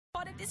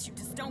this you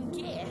just don't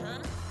get, huh?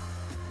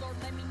 Lord,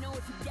 let me know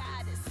if you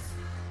got us.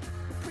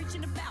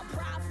 Preaching about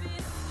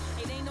profits,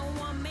 it ain't no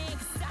one man can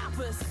stop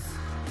us.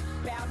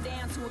 Bow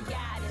down to a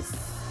goddess.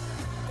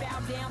 Bow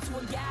down to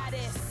a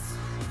goddess.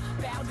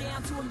 Bow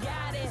down to a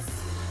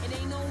goddess. It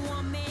ain't no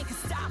one man can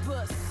stop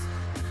us.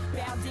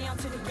 Bow down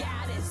to the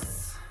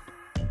goddess.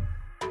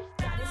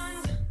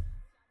 Goddess.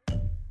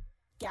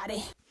 Got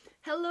it.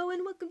 Hello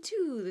and welcome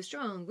to the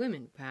Strong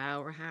Women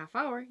Power Half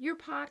Hour, your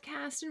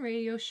podcast and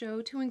radio show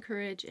to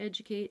encourage,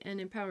 educate, and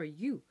empower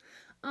you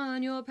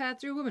on your path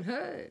through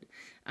womanhood.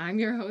 I'm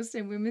your host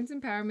and women's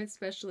empowerment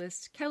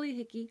specialist, Kelly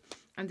Hickey.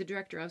 I'm the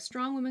director of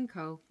Strong Women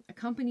Co., a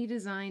company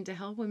designed to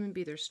help women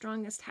be their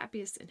strongest,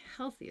 happiest, and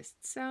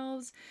healthiest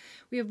selves.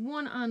 We have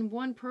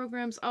one-on-one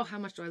programs. Oh, how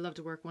much do I love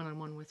to work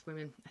one-on-one with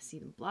women. I see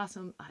them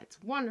blossom.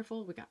 It's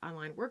wonderful. We got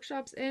online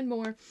workshops and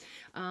more.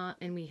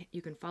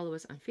 You can follow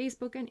us on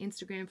Facebook and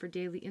Instagram for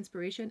daily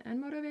inspiration and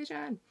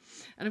motivation.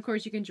 And of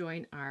course, you can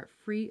join our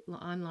free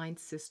online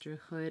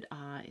sisterhood.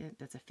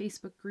 That's a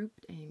Facebook group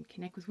and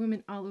connect with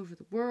women all over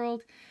the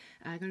world.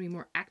 Going to be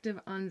more active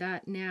on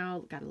that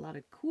now. Got a lot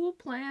of cool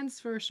plans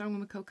for Strong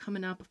Women Co.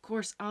 coming up. Of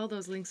course, all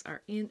those links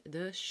are in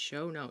the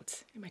show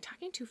notes. Am I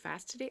talking too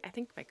fast today? I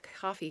think my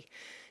coffee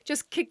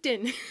just kicked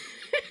in.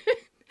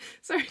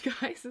 Sorry,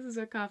 guys. This is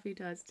what coffee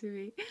does to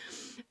me.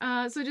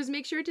 So just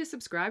make sure to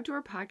subscribe to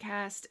our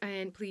podcast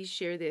and please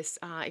share this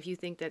if you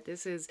think that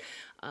this is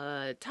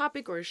a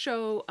topic or a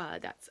show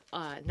that's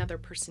another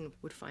person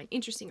would find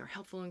interesting or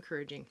helpful,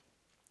 encouraging.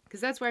 Because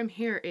that's why I'm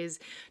here, is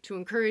to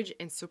encourage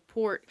and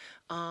support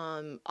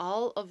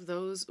all of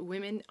those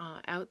women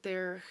out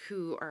there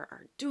who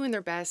are doing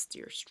their best.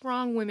 You're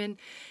strong women.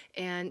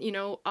 And,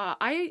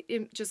 I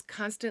am just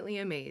constantly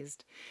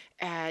amazed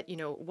at,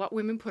 what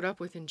women put up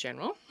with in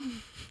general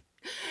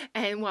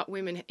and what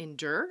women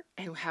endure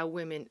and how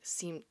women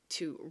seem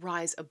to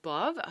rise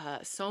above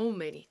so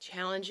many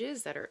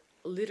challenges that are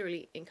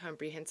literally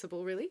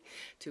incomprehensible, really,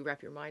 to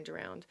wrap your mind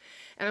around.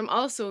 And I'm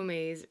also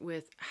amazed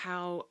with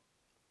how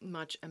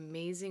much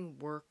amazing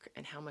work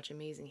and how much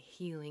amazing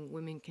healing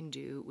women can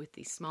do with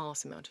the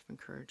smallest amount of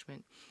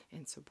encouragement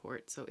and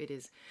support. So it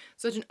is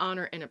such an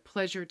honor and a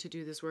pleasure to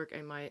do this work,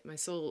 and my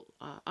soul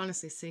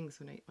honestly sings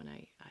when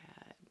I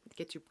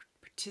get to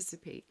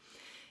participate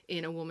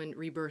in a woman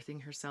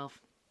rebirthing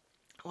herself.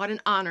 What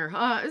an honor.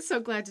 I'm so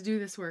glad to do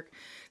this work.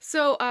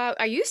 So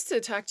I used to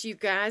talk to you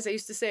guys. I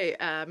used to say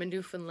I'm a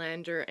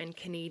Newfoundlander and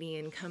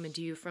Canadian coming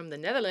to you from the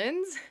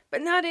Netherlands, but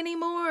not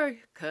anymore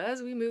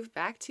because we moved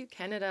back to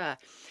Canada.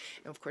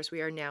 And of course, we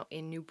are now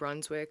in New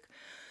Brunswick.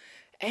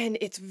 And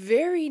it's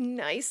very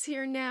nice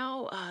here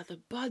now.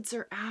 The buds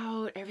are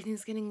out.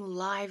 Everything's getting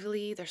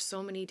lively. There's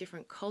so many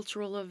different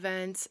cultural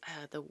events.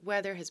 The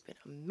weather has been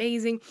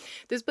amazing.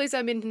 This place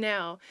I'm in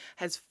now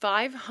has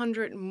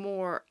 500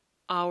 more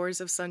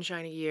hours of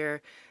sunshine a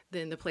year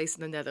than the place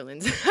in the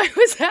Netherlands I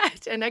was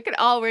at, and I could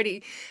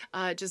already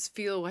just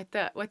feel what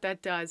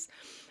that does.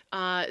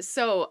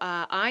 So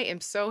I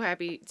am so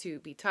happy to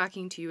be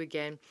talking to you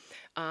again.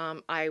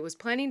 I was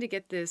planning to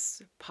get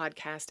this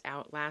podcast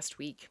out last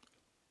week,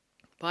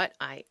 but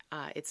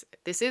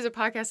this is a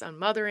podcast on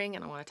mothering,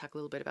 and I want to talk a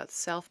little bit about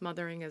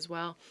self-mothering as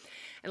well.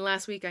 And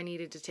last week I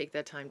needed to take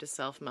that time to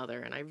self-mother,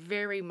 and I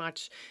very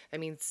much,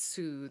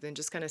 soothe and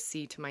just kind of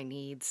see to my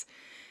needs.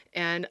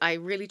 And I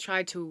really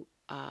tried to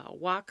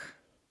walk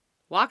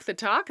the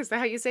talk. Is that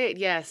how you say it?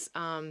 Yes.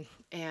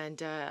 And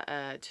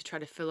to try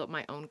to fill up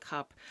my own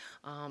cup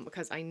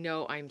because I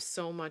know I have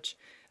so much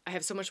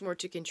more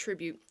to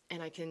contribute,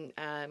 and I can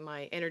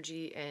my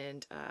energy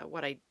and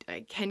what I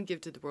can give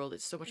to the world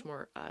is so much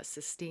more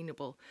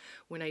sustainable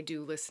when I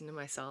do listen to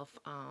myself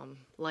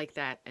like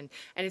that. And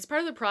it's part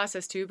of the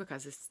process too,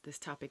 because this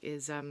topic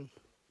is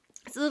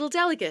it's a little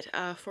delicate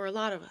for a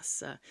lot of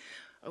us.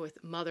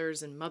 With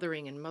mothers and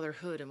mothering and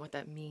motherhood and what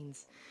that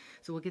means.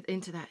 So we'll get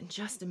into that in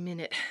just a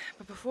minute.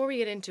 But before we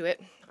get into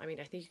it, I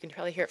think you can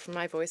probably hear it from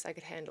my voice. I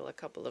could handle a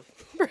couple of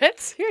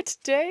breaths here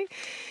today.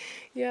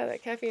 Yeah,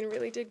 that caffeine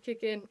really did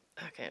kick in.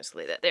 Okay, I'll just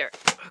lay that there.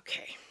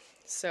 Okay,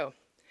 so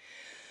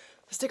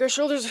let's take our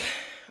shoulders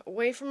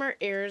away from our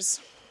ears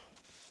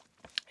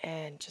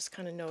and just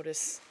kind of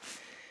notice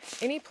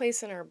any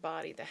place in our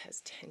body that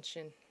has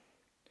tension.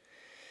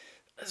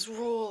 Let's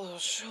roll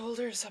those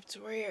shoulders up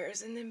to our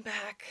ears and then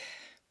back.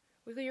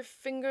 Wiggle your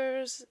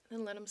fingers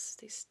and let them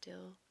stay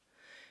still.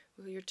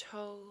 Wiggle your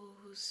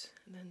toes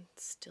and then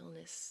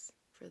stillness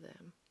for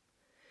them.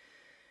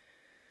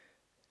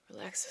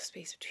 Relax the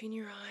space between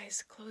your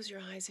eyes. Close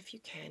your eyes if you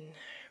can.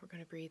 We're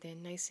going to breathe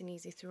in nice and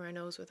easy through our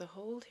nose with a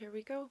hold. Here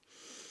we go.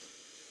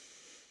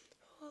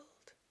 Hold.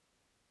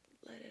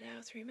 Let it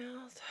out through your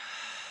mouth.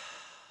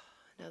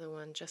 Another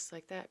one just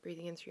like that.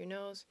 Breathing in through your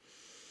nose.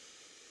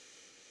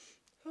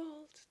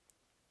 Hold.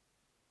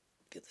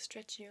 Feel the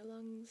stretch in your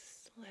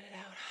lungs. Let it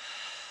out.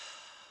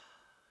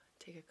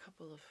 Take a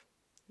couple of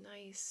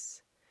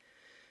nice,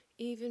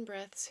 even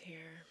breaths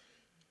here.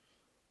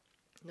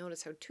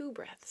 Notice how 2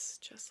 breaths,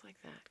 just like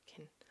that,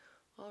 can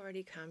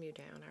already calm you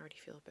down. I already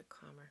feel a bit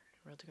calmer.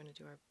 We're going to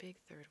do our big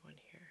 3rd one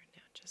here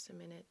now. Just a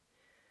minute.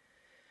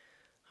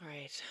 All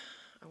right.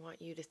 I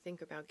want you to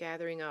think about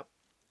gathering up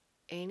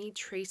any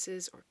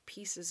traces or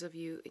pieces of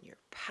you in your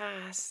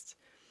past,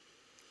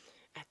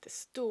 at the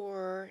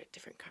store, at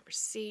different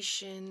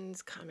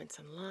conversations, comments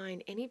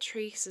online, any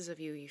traces of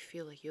you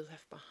feel like you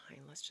left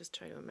behind. Let's just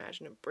try to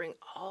imagine and bring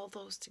all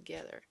those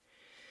together,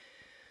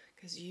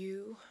 because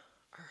you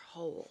are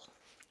whole.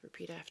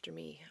 Repeat after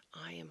me.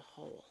 I am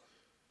whole.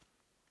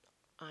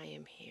 I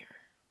am here.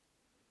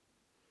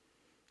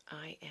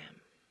 I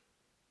am.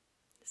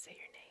 Say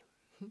your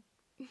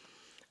name.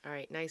 All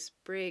right, nice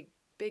big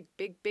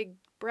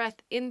breath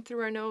in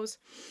through our nose.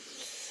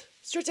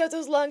 Stretch out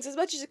those lungs as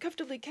much as you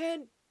comfortably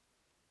can.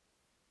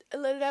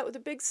 And let it out with a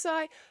big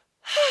sigh.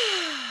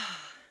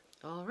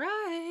 All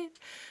right,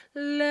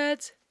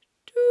 let's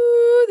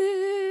do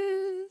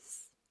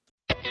this.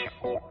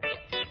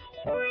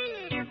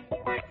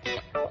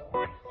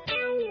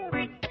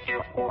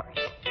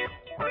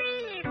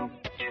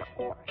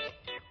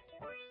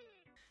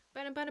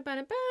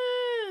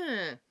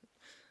 Ba-da-ba-da-ba-da-ba.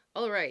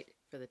 All right,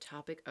 for the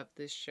topic of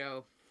this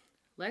show,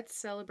 let's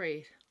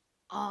celebrate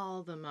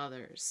all the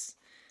mothers,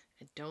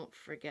 and don't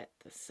forget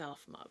the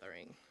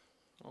self-mothering.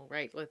 All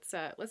right, let's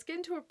get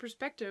into a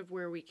perspective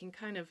where we can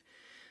kind of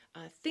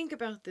think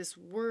about this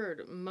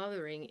word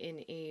mothering in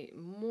a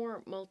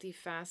more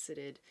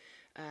multifaceted,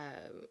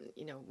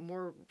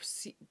 more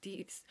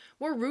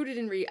rooted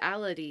in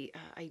reality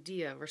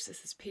idea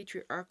versus this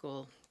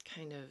patriarchal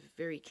kind of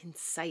very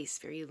concise,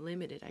 very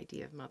limited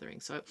idea of mothering.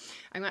 So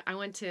I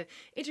want to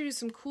introduce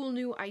some cool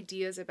new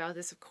ideas about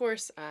this. Of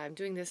course, I'm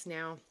doing this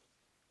now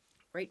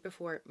right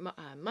before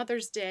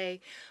Mother's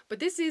Day, but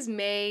this is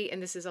May, and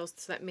this is also,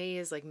 so that May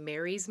is like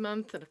Mary's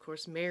month, and of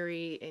course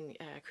Mary in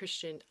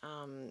Christian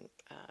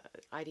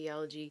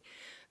ideology,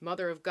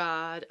 Mother of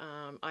God.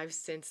 I've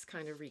since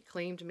kind of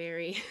reclaimed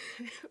Mary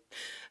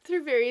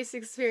through various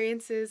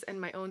experiences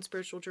and my own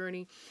spiritual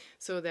journey,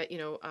 so that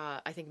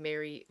I think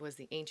Mary was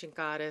the ancient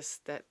goddess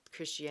that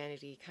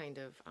Christianity kind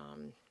of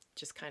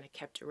just kind of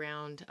kept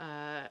around,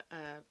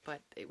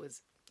 but it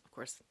was of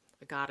course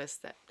a goddess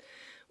that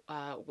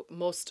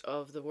most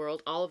of the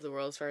world, all of the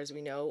world, as far as we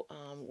know,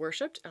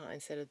 worshipped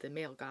instead of the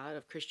male god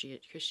of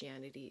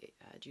Christianity,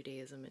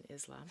 Judaism, and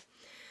Islam.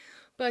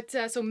 But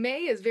so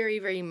May is very,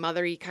 very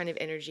mothery kind of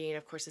energy, and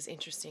of course, it's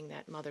interesting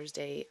that Mother's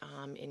Day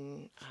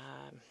in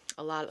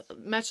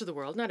much of the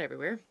world, not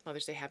everywhere.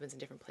 Mother's Day happens in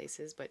different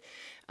places, but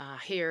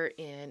here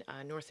in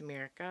North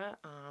America,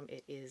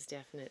 it is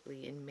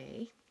definitely in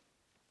May.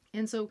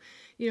 And so,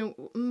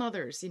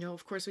 mothers.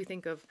 Of course, we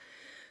think of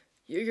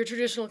your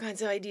traditional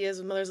kinds of ideas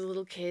of mothers of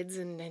little kids,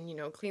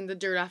 and clean the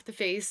dirt off the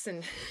face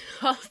and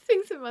all the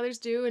things that mothers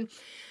do. And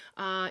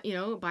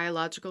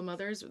biological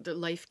mothers, the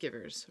life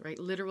givers, right?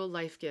 Literal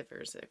life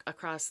givers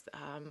across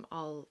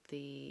all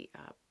the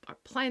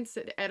plants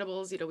and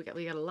edibles.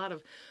 We got a lot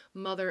of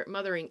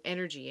mothering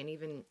energy, and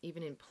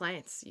even in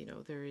plants,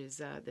 there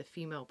is the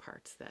female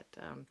parts that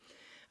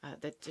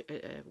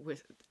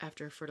with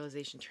after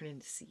fertilization turn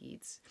into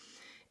seeds.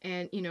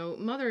 And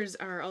mothers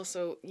are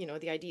also,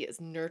 the idea is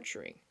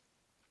nurturing.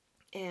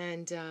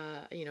 And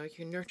you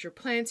can nurture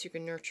plants, you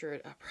can nurture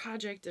a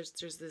project.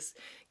 There's this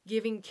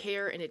giving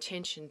care and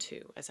attention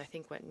to, as I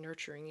think what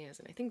nurturing is.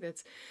 And I think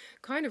that's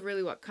kind of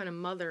really what kind of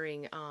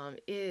mothering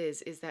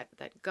is that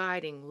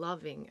guiding,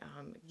 loving,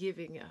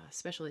 giving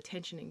special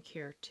attention and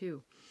care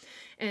too.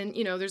 And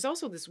there's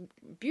also this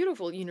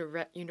beautiful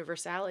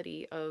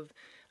universality of,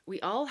 we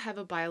all have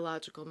a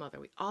biological mother.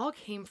 We all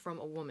came from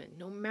a woman,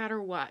 no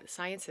matter what.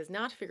 Science has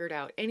not figured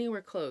out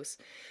anywhere close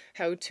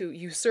how to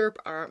usurp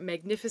our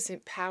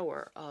magnificent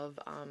power of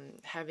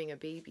having a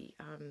baby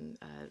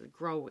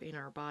grow in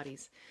our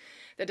bodies.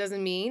 That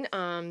doesn't mean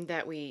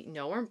that we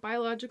know our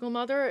biological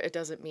mother. It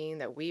doesn't mean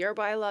that we are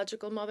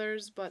biological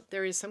mothers, but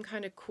there is some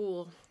kind of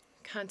cool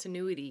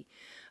continuity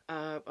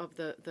of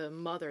the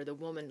mother, the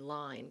woman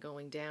line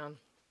going down.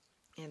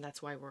 And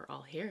that's why we're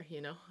all here,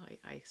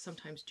 I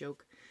sometimes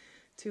joke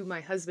to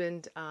my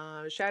husband,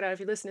 shout out if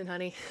you're listening,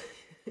 honey,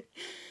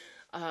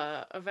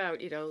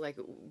 about, like,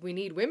 we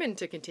need women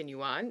to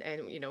continue on.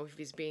 And, if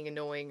he's being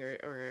annoying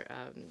or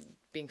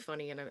being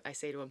funny, and I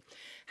say to him,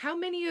 how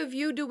many of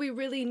you do we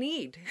really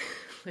need?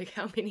 Like,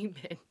 how many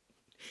men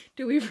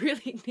do we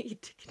really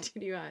need to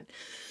continue on?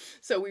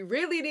 So we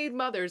really need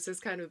mothers,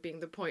 as kind of being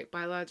the point,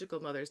 biological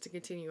mothers, to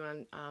continue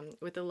on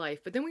with the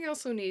life. But then we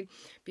also need,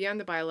 beyond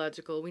the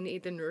biological, we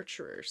need the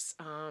nurturers,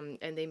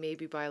 and they may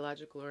be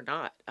biological or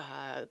not,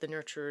 the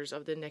nurturers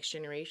of the next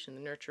generation,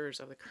 the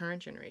nurturers of the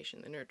current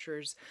generation, the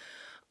nurturers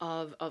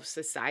of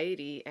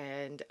society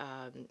and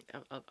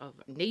of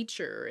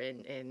nature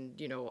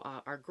and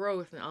our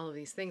growth and all of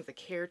these things, the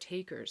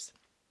caretakers.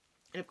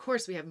 And of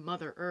course, we have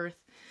Mother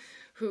Earth,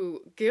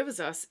 who gives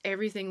us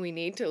everything we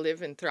need to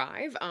live and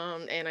thrive.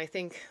 And I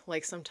think,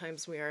 like,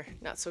 sometimes we are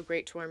not so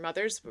great to our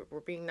mothers, but we're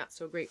being not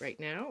so great right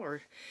now.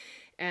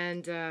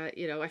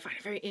 I find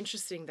it very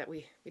interesting that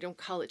we don't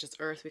call it just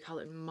Earth, we call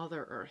it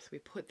Mother Earth. We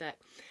put that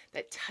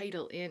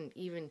title in,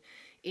 even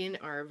in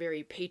our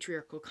very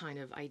patriarchal kind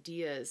of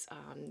ideas.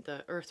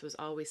 The Earth was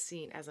always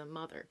seen as a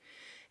mother.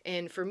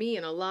 And for me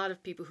and a lot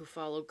of people who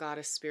follow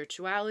goddess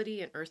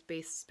spirituality and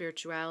earth-based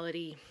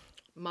spirituality,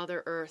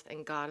 Mother Earth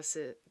and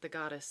the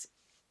goddess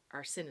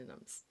are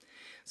synonyms.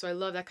 So I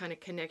love that kind of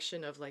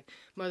connection of like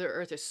Mother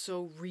Earth is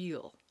so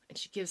real and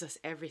she gives us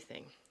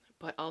everything,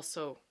 but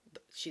also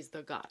she's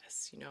the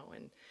goddess, you know,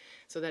 and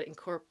so that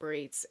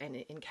incorporates and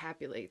it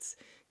encapsulates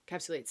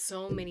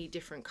so many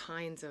different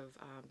kinds of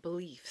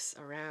beliefs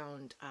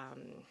around,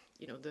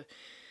 you know,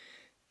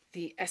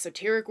 the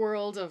esoteric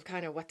world of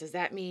kind of what does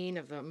that mean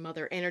of the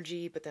mother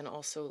energy, but then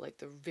also like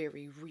the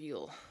very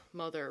real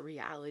mother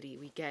reality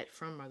we get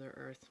from Mother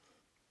Earth.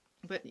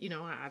 But you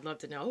know, I'd love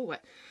to know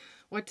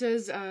what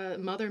does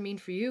mother mean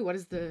for you? What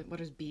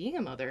does being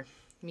a mother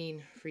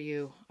mean for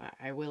you?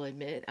 I will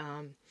admit,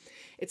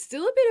 it's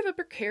still a bit of a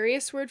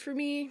precarious word for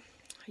me.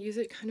 I use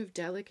it kind of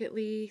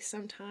delicately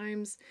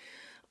sometimes.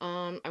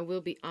 I will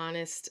be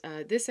honest.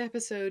 This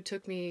episode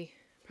took me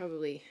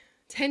probably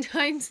 10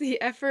 times the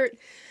effort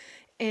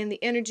and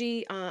the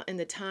energy and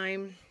the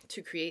time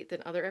to create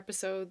than other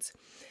episodes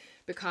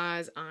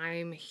because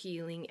I'm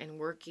healing and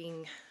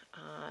working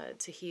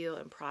to heal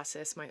and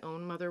process my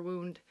own mother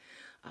wound,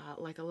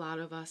 like a lot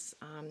of us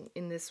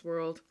in this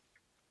world.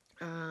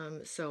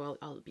 So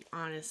I'll be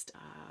honest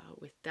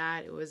with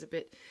that. It was a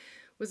bit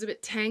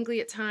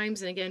tangly at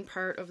times, and again,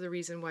 part of the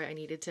reason why I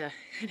needed to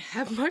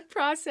have my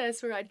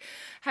process where I'd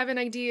have an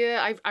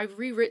idea. I've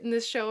rewritten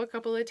this show a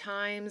couple of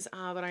times,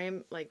 but I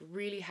am like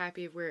really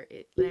happy of where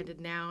it landed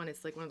now. And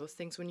it's like one of those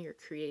things when you're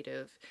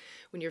creative,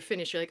 when you're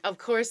finished, you're like, of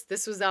course,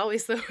 this was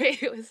always the way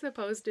it was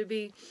supposed to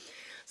be.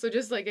 So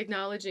just like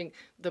acknowledging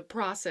the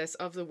process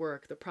of the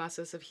work, the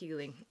process of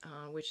healing,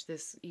 which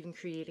even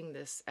creating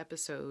this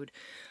episode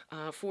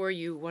for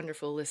you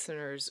wonderful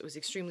listeners was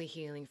extremely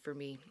healing for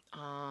me,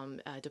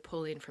 to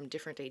pull in from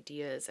different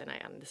ideas. And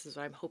this is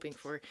what I'm hoping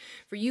for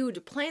you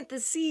to plant the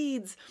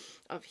seeds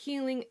of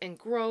healing and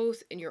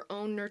growth in your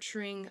own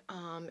nurturing,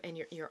 and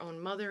your own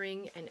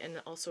mothering, and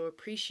also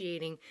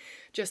appreciating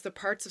just the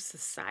parts of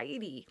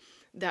society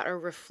that are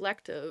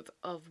reflective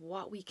of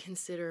what we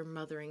consider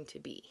mothering to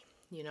be,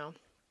 you know.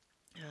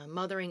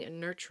 Mothering and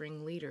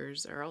nurturing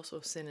leaders are also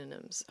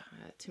synonyms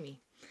to me.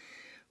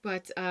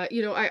 But,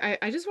 you know,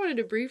 I just wanted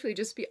to briefly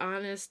just be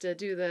honest,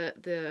 do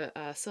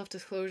the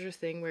self-disclosure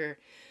thing where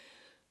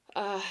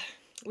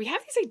we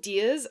have these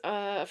ideas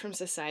from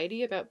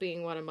society about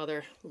being what a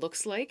mother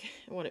looks like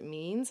and what it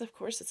means. Of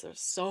course,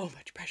 there's so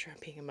much pressure on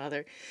being a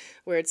mother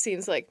where it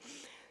seems like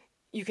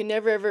you can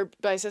never ever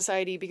by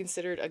society be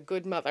considered a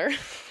good mother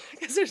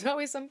because there's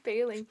always some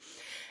failing.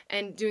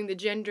 And doing the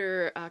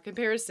gender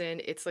comparison,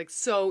 it's like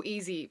so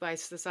easy by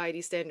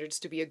society standards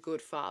to be a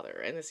good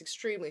father. And it's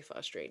extremely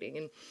frustrating.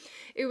 And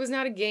it was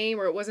not a game,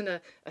 or it wasn't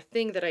a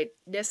thing that I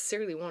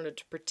necessarily wanted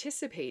to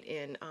participate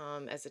in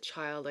as a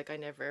child. Like I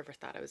never ever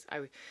thought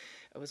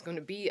I was going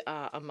to be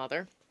a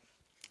mother.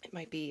 It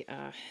might be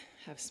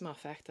have a small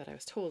fact that I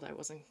was told I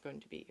wasn't going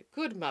to be a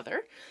good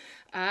mother,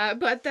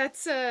 but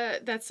that's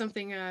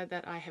something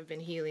that I have been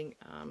healing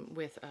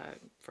with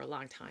for a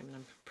long time, and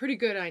I'm pretty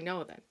good. I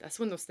know that's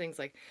one of those things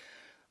like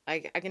I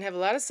can have a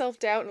lot of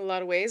self-doubt in a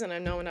lot of ways, and I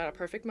know I'm not a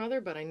perfect mother,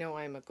 but I know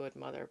I'm a good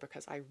mother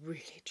because I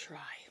really try.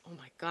 Oh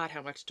my God,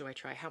 how much do I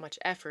try? How much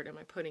effort am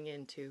I putting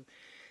into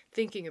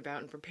thinking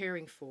about and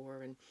preparing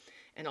for,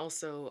 and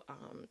also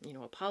you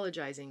know,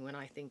 apologizing when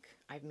I think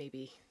I've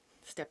maybe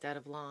stepped out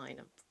of line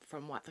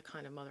from what the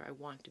kind of mother I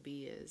want to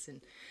be is,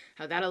 and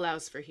how that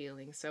allows for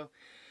healing. So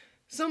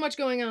much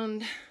going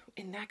on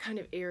in that kind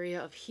of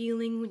area of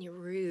healing when you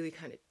really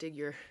kind of dig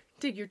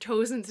your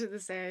toes into the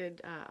sand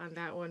on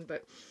that one.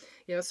 But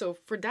you know, so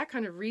for that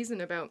kind of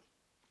reason about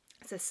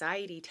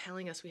society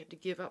telling us we have to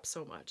give up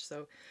so much,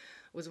 so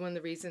was one of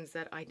the reasons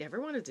that I never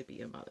wanted to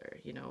be a mother.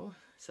 You know,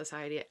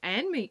 society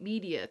and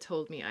media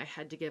told me I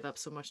had to give up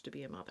so much to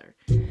be a mother.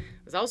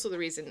 It was also the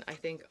reason I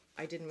think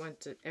I didn't want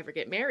to ever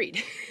get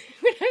married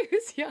when I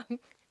was young.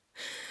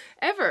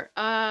 Ever.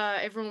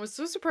 Everyone was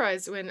so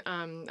surprised when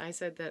I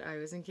said that I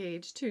was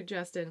engaged to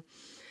Justin.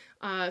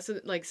 So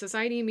like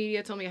society and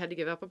media told me I had to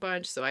give up a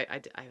bunch. So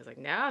I was like,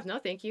 nah, no,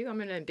 thank you.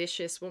 I'm an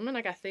ambitious woman.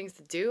 I got things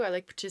to do. I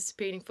like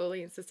participating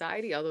fully in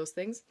society, all those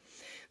things.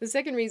 The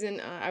second reason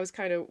I was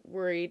kind of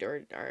worried,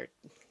 or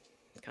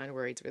kind of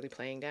worried, it's really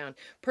playing down,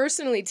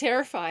 personally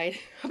terrified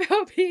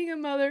about being a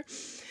mother,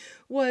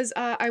 was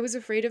I was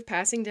afraid of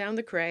passing down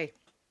the cray.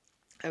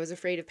 I was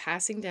afraid of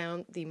passing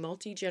down the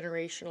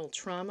multi-generational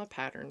trauma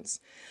patterns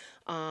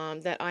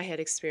that I had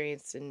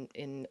experienced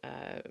in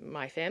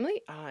my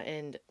family,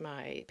 and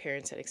my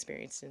parents had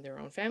experienced in their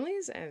own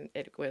families, and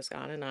it goes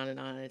on and on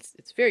and on.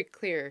 It's very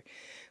clear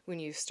when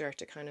you start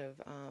to kind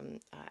of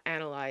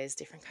analyze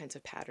different kinds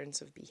of patterns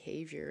of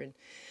behavior, and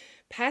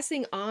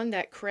passing on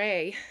that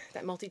cray,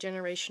 that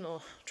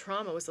multi-generational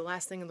trauma, was the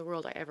last thing in the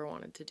world I ever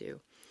wanted to do.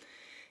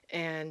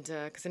 And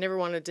because I never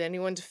wanted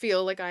anyone to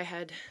feel like I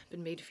had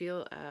been made to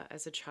feel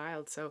as a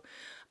child. So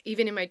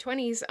even in my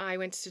 20s, I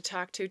went to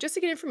talk to, just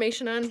to get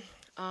information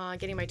on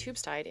getting my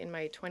tubes tied in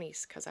my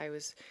 20s, because I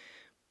was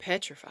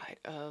petrified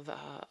of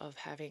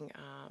having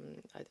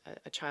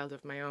a child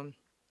of my own.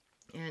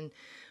 And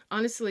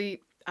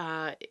honestly,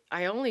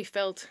 I only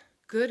felt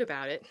good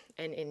about it.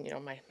 And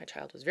my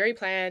child was very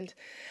planned.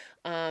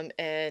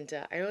 And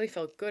I only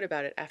felt good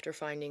about it after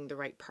finding the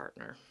right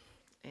partner.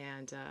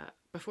 And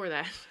before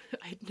that,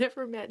 I'd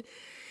never met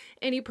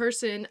any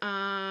person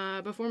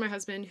before my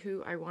husband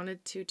who I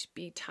wanted to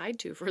be tied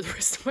to for the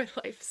rest of my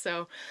life.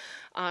 So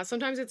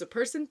sometimes it's a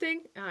person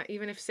thing,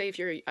 even if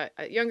you're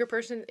a younger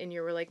person and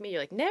you're like me, you're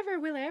like, never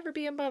will I ever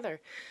be a mother.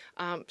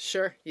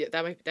 Sure, yeah,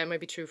 that might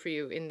be true for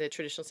you in the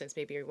traditional sense.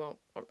 Maybe you won't,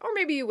 or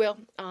maybe you will.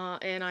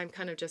 And I'm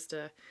kind of just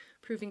a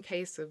proving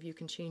case of you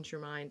can change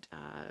your mind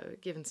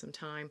given some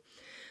time.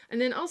 And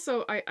then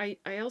also, I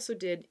also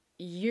did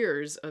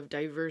years of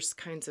diverse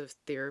kinds of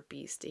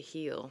therapies to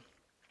heal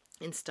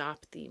and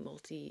stop the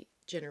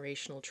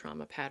multi-generational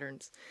trauma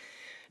patterns.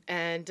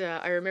 And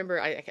I remember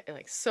I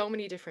like so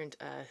many different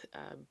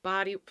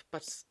body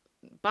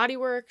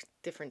work,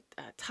 different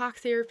talk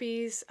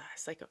therapies,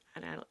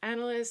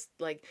 psychoanalyst,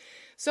 like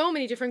so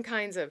many different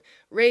kinds of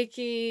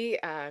Reiki,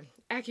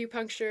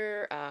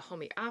 acupuncture,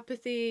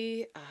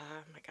 homeopathy.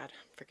 My God,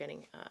 I'm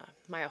forgetting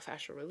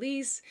myofascial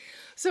release.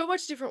 So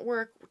much different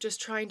work,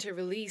 just trying to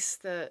release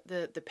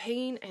the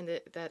pain and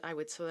that I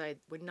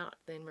would not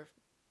then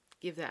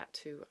give that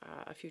to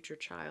a future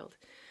child.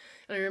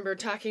 And I remember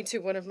talking to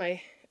one of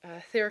my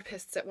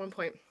therapists at one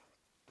point,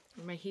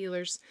 my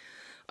healers,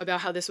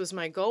 about how this was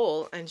my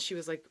goal, and she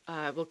was like,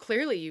 "Well,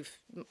 clearly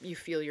you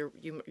feel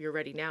you're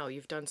ready now.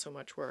 You've done so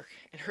much work."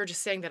 And her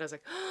just saying that, I was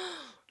like,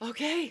 oh,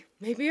 "Okay,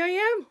 maybe I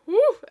am." Woo!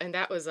 And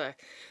that was a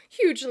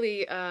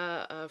hugely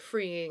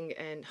freeing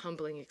and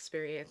humbling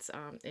experience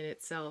in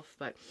itself.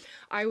 But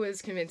I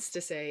was convinced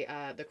to say,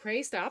 "The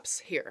cray stops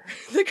here.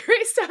 The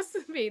cray stops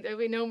with me. There'll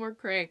be no more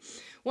cray,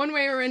 one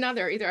way or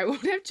another. Either I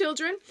won't have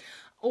children,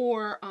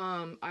 or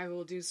I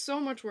will do so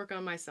much work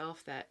on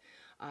myself that."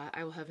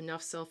 I will have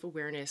enough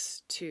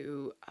self-awareness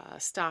to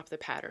stop the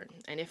pattern.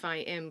 And if I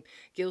am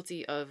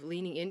guilty of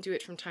leaning into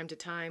it from time to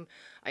time,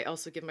 I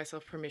also give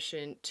myself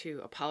permission to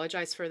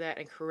apologize for that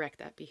and correct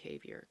that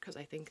behavior. Because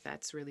I think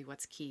that's really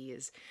what's key,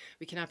 is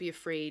we cannot be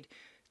afraid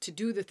to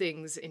do the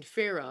things in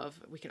fear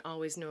of. We can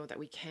always know that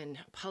we can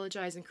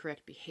apologize and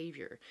correct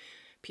behavior.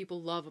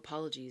 People love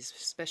apologies,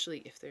 especially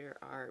if they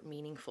are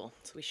meaningful.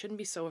 So we shouldn't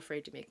be so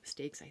afraid to make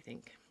mistakes, I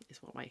think,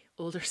 is what my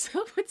older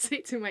self would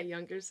say to my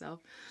younger self.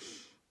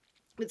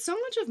 But so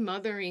much of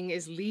mothering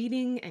is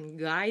leading and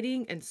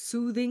guiding and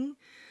soothing.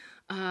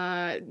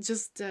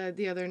 Just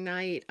the other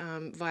night,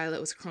 Violet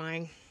was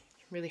crying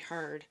really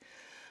hard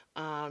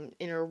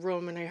in her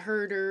room, and I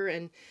heard her.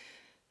 And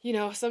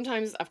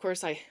sometimes, of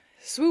course, I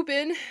swoop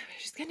in.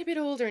 She's getting a bit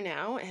older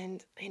now,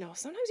 and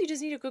sometimes you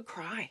just need a good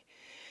cry.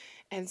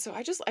 And so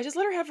I just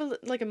let her have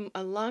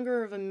a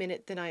longer of a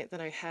minute than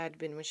I had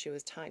been when she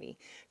was tiny,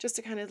 just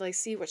to kind of like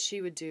see what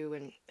she would do.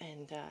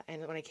 And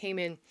when I came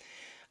in.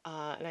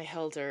 And I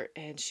held her,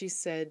 and she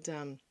said,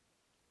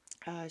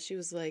 she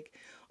was like,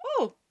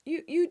 "Oh,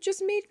 you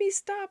just made me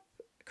stop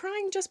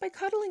crying just by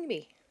cuddling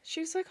me."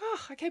 She was like,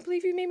 "Oh, I can't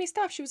believe you made me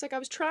stop." She was like, "I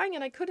was trying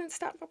and I couldn't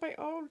stop on my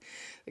own."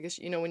 I guess,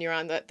 when you're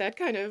on that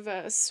kind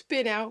of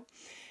spin out.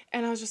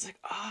 And I was just like,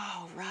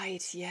 "Oh,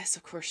 right. Yes,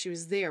 of course she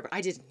was there." But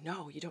I didn't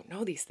know. You don't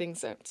know these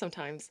things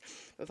sometimes.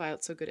 But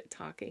Violet's so good at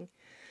talking.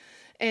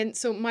 And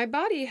so my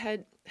body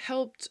had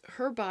helped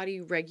her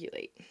body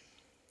regulate.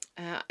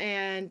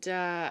 And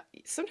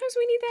sometimes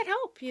we need that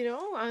help,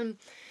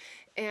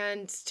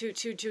 and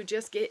to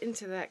just get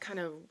into that kind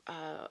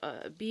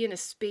of be in a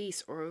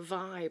space or a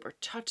vibe or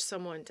touch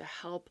someone to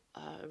help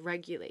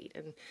regulate.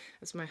 And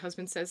as my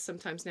husband says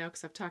sometimes now,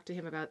 because I've talked to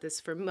him about this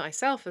for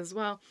myself as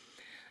well,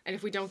 and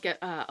if we don't get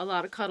a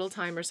lot of cuddle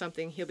time or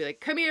something, he'll be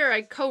like, "Come here,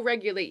 I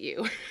co-regulate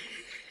you."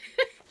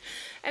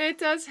 And it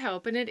does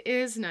help, and it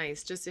is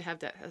nice just to have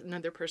that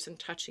another person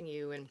touching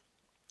you and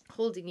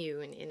holding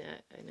you in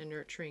a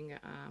nurturing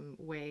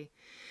way.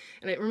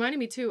 And it reminded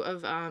me too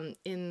of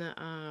in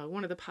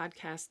one of the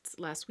podcasts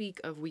last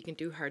week of We Can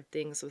Do Hard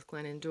Things with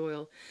Glennon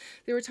Doyle.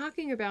 They were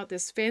talking about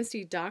this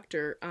fancy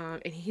doctor,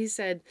 and he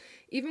said,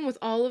 even with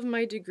all of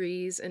my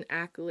degrees and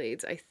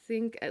accolades, I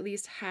think at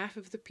least half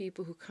of the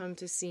people who come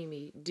to see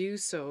me do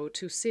so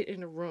to sit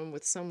in a room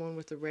with someone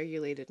with a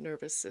regulated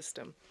nervous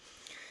system.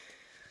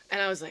 And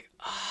I was like,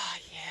 oh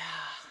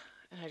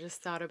yeah. And I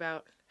just thought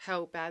about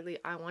how badly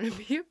I want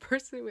to be a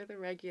person with a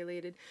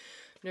regulated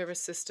nervous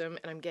system,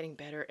 and I'm getting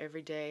better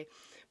every day.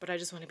 But I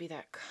just want to be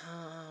that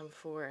calm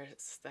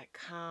force, that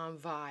calm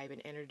vibe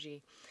and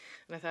energy.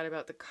 And I thought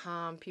about the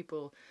calm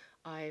people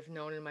I've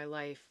known in my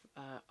life,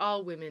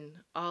 all women,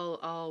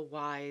 all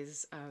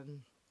wise,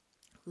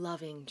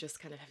 loving,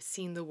 just kind of have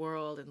seen the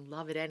world and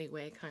love it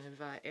anyway kind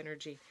of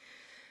energy.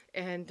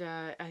 And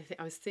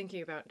I was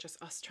thinking about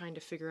just us trying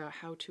to figure out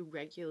how to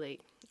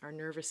regulate our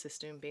nervous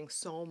system, being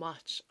so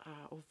much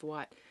of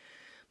what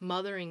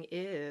mothering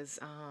is.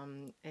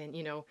 And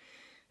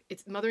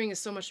mothering is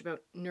so much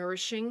about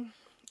nourishing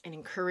and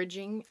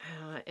encouraging.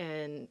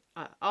 And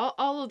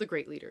all of the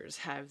great leaders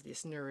have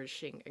this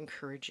nourishing,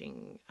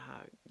 encouraging,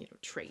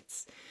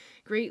 traits.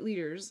 Great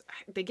leaders,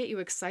 they get you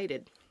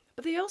excited,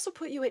 but they also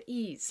put you at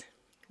ease.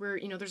 where,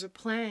 there's a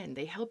plan.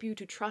 They help you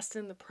to trust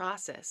in the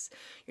process.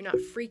 You're not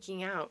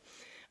freaking out.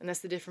 And that's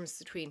the difference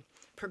between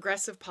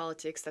progressive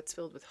politics that's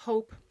filled with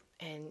hope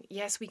and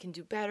yes, we can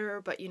do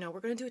better, but we're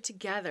going to do it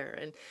together.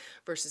 And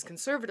versus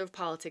conservative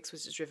politics,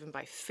 which is driven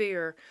by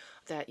fear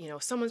that,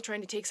 someone's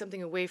trying to take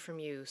something away from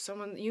you.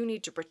 You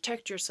need to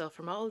protect yourself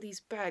from all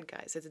these bad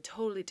guys. It's a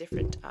totally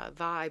different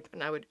vibe.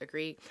 And I would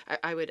agree.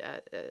 I would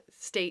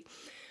state,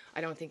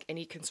 I don't think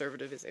any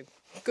conservative is a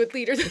good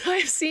leader that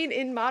I've seen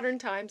in modern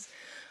times.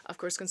 Of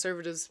course,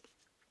 conservatives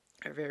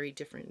are very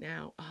different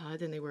now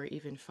than they were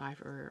even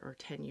 5 or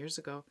 10 years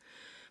ago.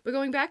 But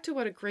going back to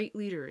what a great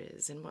leader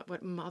is and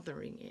what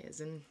mothering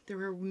is, and there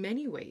are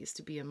many ways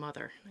to be a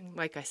mother.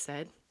 Like I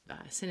said,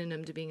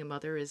 synonym to being a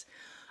mother is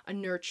a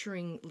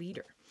nurturing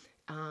leader.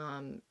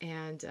 And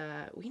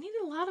we need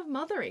a lot of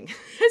mothering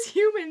as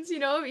humans,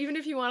 even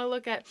if you want to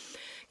look at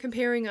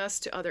comparing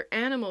us to other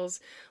animals,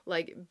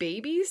 like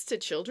babies to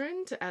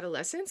children to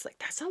adolescents, like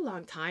that's a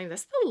long time.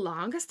 That's the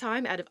longest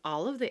time out of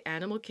all of the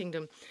animal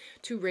kingdom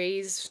to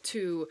raise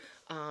to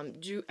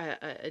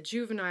a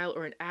juvenile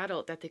or an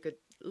adult that they could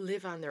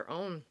live on their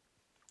own.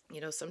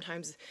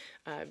 Sometimes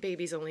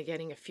babies only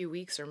getting a few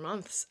weeks or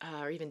months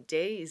or even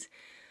days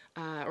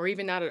or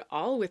even not at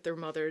all with their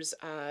mothers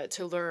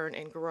to learn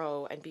and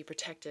grow and be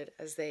protected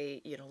as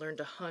they learn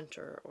to hunt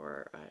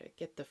or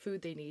get the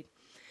food they need.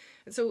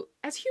 And so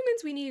as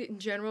humans, we need in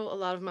general a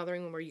lot of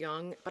mothering when we're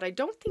young, but I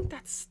don't think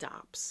that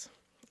stops.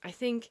 I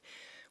think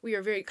we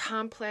are very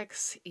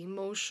complex,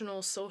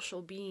 emotional,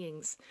 social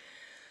beings.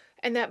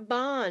 And that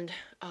bond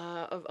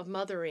of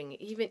mothering,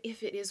 even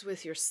if it is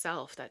with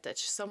yourself, that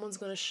someone's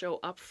going to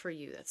show up for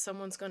you, that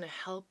someone's going to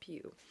help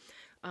you,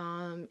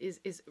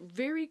 is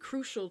very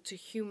crucial to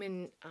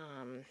human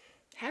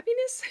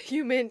happiness,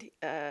 human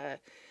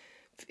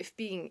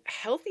being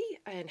healthy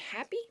and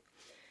happy.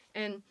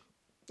 And,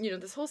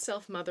 this whole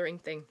self-mothering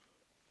thing,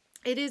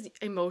 it is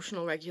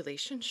emotional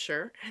regulation,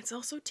 sure. And it's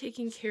also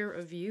taking care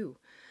of you.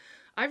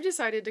 I've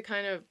decided to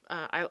kind of,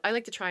 I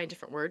like to try in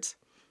different words.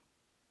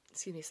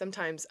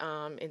 Sometimes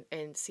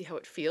and see how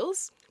it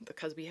feels,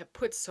 because we have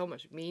put so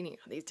much meaning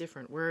on these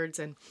different words.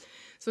 And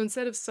so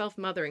instead of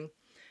self-mothering,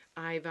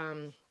 I've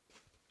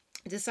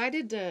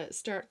decided to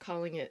start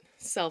calling it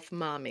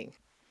self-momming.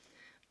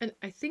 And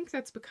I think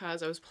that's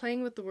because I was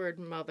playing with the word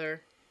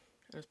mother,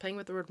 I was playing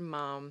with the word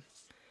mom,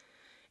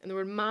 and the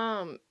word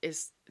mom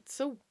it's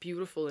so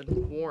beautiful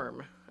and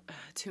warm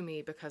to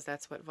me, because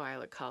that's what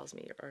Violet calls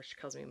me, or she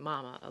calls me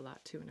mama a lot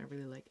too, and I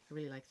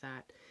really like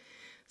that.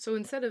 So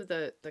instead of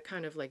the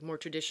kind of like more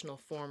traditional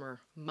form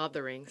or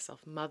mothering,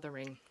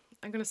 self-mothering,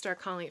 I'm going to start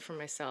calling it for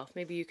myself.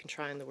 Maybe you can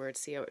try on the word,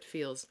 see how it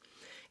feels.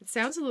 It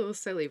sounds a little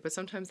silly, but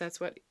sometimes that's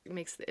what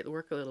makes it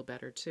work a little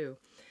better too.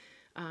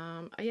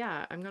 I'm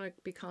going to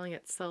be calling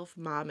it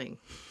self-momming.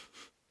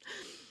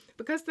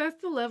 Because that's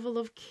the level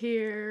of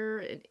care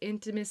and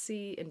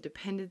intimacy and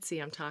dependency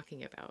I'm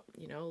talking about.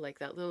 Like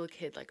that little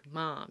kid, like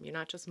mom. You're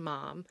not just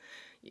mom.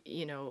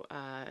 Your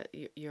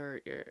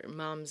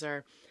moms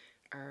are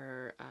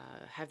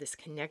have this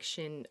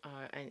connection,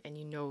 and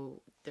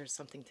there's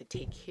something to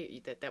take care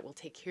that will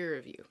take care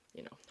of you,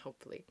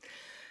 hopefully.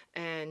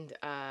 And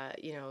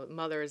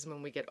mothers,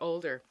 when we get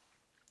older,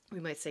 we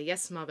might say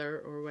yes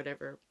mother or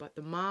whatever, but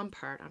the mom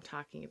part I'm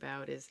talking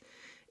about is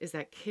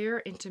that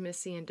care,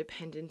 intimacy, and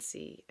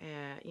dependency.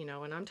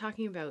 And I'm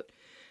talking about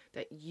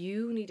that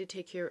you need to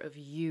take care of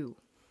you.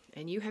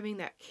 And you having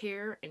that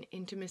care and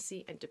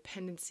intimacy and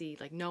dependency,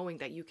 like knowing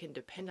that you can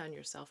depend on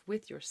yourself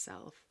with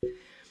yourself,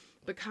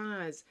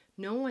 because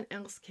no one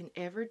else can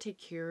ever take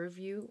care of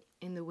you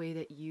in the way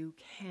that you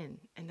can.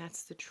 And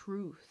that's the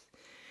truth.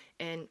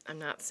 And I'm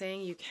not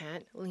saying you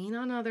can't lean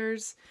on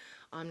others.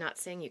 I'm not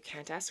saying you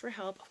can't ask for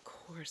help. Of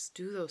course,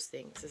 do those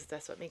things.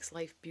 That's what makes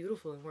life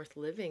beautiful and worth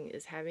living,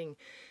 is having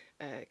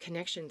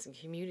connections and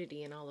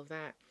community and all of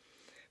that.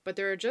 But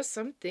there are just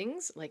some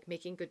things, like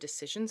making good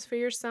decisions for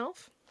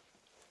yourself.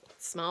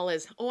 Small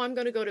as, I'm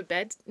going to go to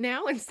bed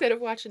now instead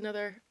of watch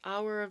another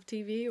hour of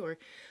TV, or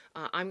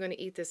I'm going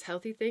to eat this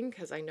healthy thing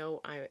because I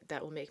know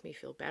that will make me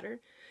feel better.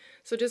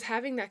 So just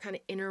having that kind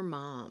of inner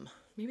mom,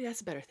 maybe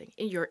that's a better thing,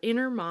 your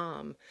inner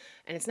mom.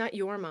 And it's not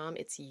your mom,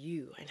 it's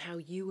you, and how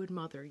you would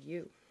mother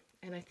you.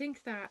 And I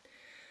think that,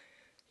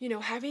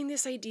 having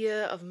this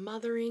idea of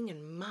mothering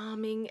and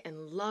momming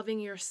and loving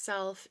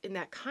yourself in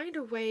that kind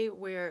of way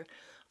where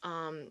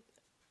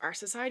our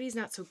society is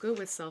not so good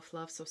with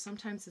self-love, so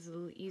sometimes it's a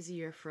little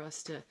easier for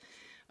us to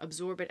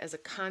absorb it as a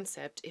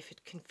concept if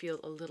it can feel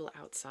a little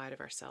outside of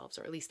ourselves,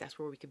 or at least that's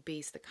where we could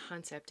base the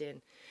concept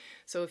in.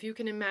 So if you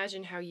can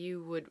imagine how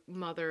you would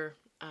mother,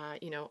 a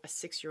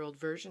 6-year-old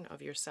version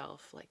of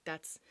yourself, like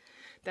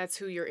that's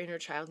who your inner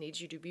child needs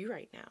you to be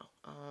right now.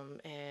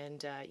 And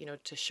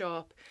to show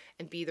up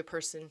and be the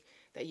person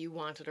that you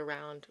wanted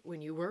around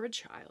when you were a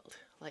child.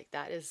 Like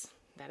that is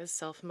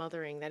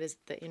self-mothering. That is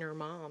the inner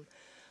mom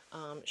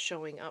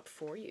showing up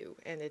for you.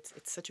 And it's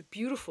such a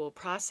beautiful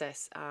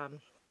process.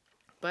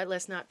 But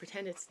let's not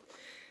pretend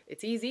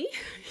it's easy,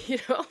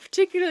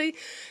 particularly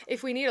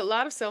if we need a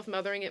lot of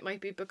self-mothering. It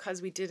might be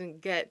because we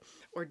didn't get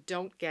or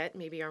don't get,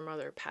 maybe our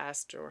mother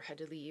passed or had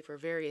to leave or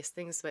various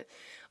things. But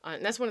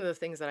and that's one of the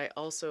things that I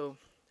also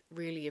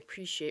really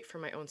appreciate for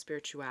my own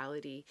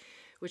spirituality,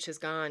 which has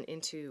gone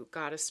into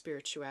goddess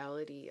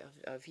spirituality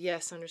of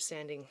yes,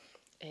 understanding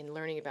and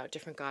learning about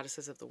different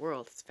goddesses of the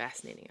world. It's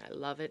fascinating. I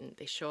love it. And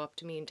they show up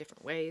to me in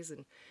different ways.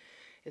 And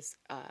it's,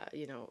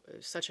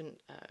 such an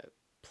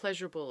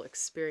pleasurable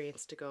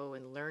experience to go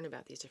and learn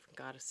about these different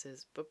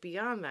goddesses. But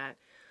beyond that,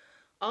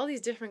 all these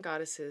different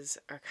goddesses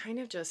are kind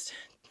of just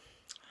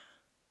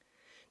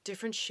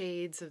different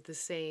shades of the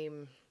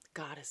same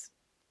goddess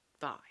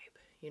vibe,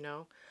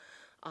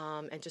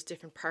 and just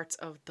different parts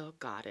of the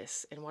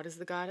goddess. And what is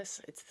the goddess?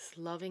 It's this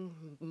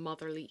loving,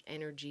 motherly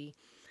energy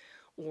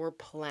or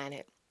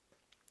planet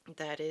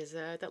that is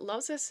that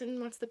loves us and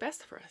wants the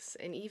best for us.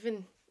 And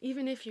even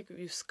if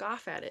you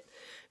scoff at it,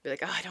 be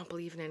like, oh, I don't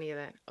believe in any of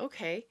that.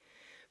 Okay,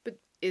 but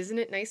isn't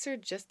it nicer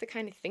just to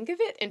kind of think of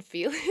it and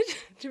feel it?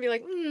 To be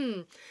like,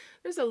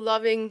 there's a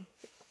loving,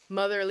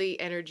 motherly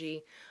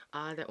energy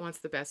that wants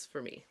the best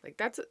for me.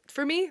 Like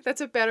for me,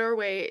 that's a better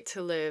way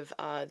to live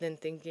than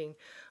thinking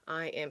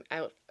I am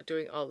out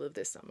doing all of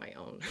this on my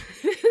own.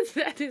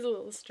 That is a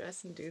little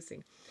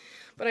stress-inducing.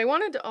 But I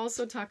wanted to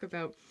also talk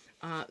about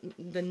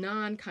the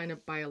non kind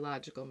of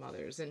biological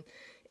mothers and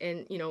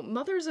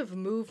mothers of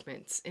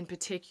movements in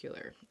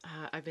particular.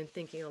 I've been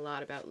thinking a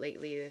lot about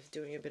lately,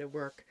 doing a bit of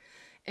work.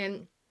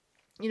 And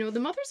the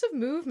mothers of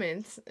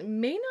movements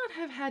may not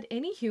have had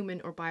any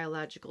human or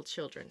biological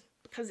children,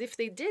 because if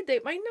they did, they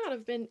might not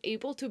have been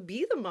able to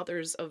be the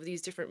mothers of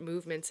these different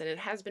movements. And it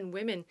has been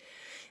women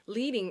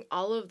leading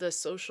all of the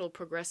social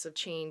progressive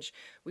change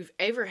we've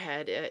ever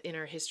had in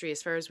our history,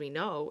 as far as we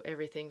know,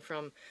 everything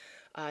from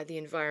the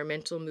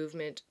environmental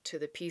movement to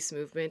the peace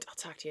movement. I'll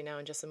talk to you now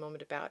in just a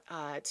moment about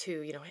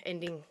to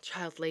ending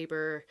child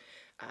labor,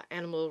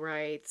 animal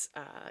rights.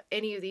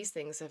 Any of these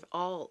things have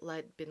all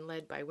been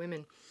led by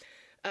women.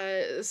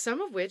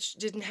 Some of which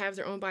didn't have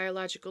their own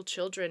biological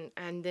children,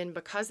 and then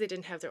because they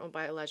didn't have their own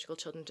biological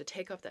children to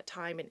take up that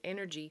time and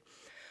energy,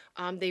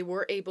 they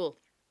were able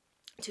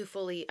to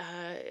fully,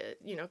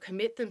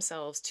 commit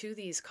themselves to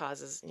these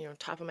causes.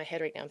 Top of my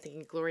head right now, I'm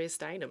thinking Gloria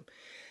Steinem.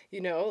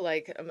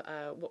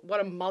 What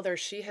a mother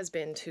she has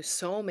been to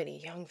so many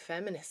young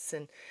feminists,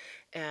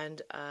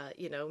 and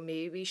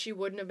maybe she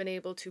wouldn't have been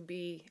able to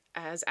be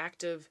as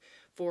active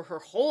for her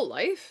whole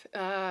life,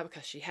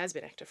 because she has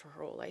been active for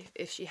her whole life,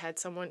 if she had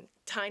someone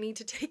tiny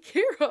to take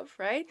care of,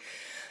 right?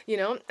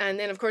 And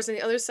then of course on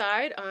the other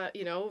side,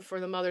 for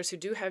the mothers who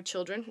do have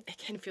children, it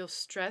can feel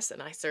stress,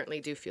 and I certainly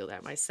do feel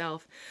that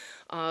myself,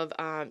 of,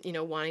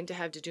 wanting to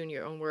have to do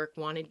your own work,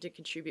 wanting to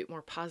contribute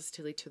more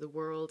positively to the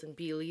world and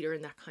be a leader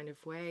in that kind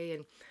of way.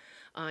 And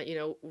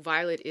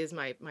Violet is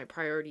my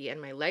priority and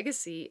my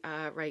legacy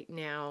right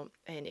now,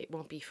 and it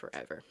won't be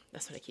forever.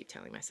 That's what I keep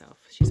telling myself.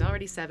 She's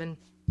already 7.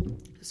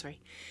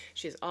 Sorry.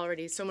 She's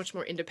already so much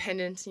more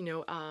independent,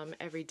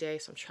 every day.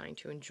 So I'm trying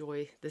to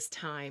enjoy this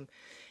time.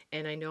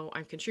 And I know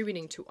I'm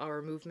contributing to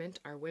our movement,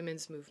 our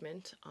women's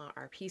movement,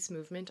 our peace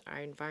movement, our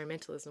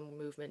environmentalism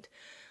movement,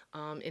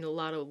 in a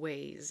lot of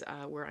ways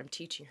where I'm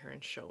teaching her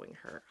and showing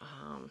her.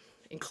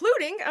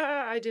 Including,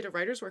 I did a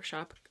writer's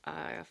workshop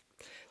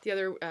the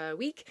other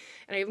week,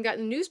 and I even got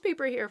a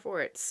newspaper here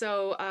for it.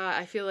 So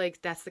I feel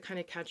like that's the kind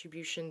of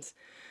contributions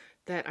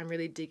that I'm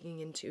really digging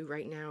into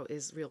right now,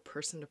 is real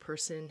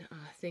person-to-person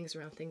things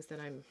around things that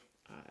I'm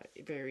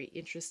very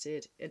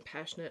interested and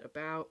passionate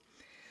about.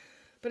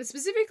 But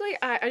specifically,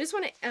 I just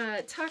want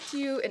to talk to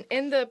you and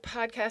end the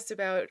podcast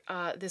about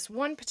this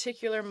one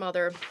particular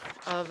mother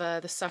of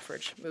the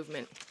suffrage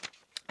movement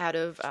out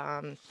of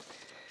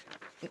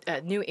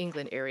New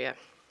England area.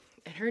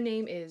 And her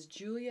name is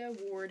Julia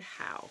Ward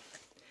Howe.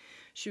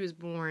 She was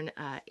born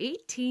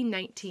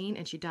 1819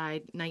 and she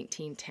died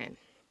 1910.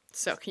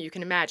 So you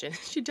can imagine,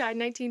 she died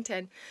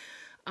 1910.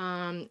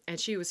 And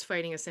she was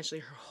fighting essentially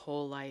her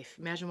whole life.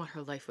 Imagine what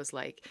her life was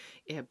like,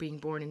 being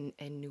born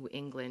in New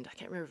England. I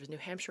can't remember if it was New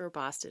Hampshire or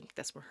Boston.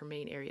 That's where her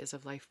main areas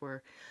of life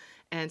were.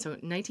 And so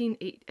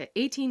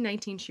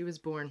 1819 she was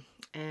born.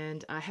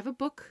 And I have a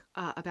book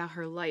about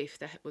her life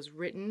that was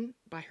written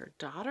by her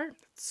daughter.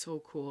 That's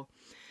so cool.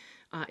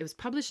 It was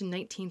published in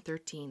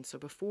 1913, so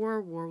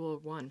before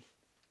World War I.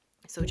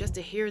 So just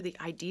to hear the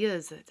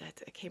ideas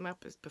that came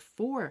up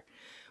before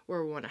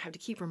World War I, I have to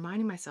keep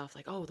reminding myself,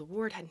 like, oh, the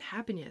war hadn't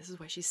happened yet. This is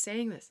why she's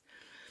saying this.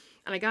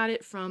 And I got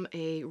it from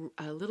a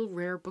little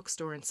rare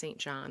bookstore in St.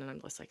 John, and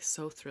I'm just like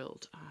so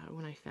thrilled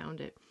when I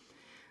found it.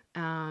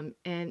 And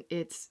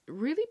it's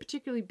really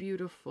particularly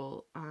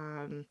beautiful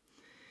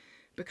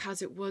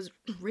because it was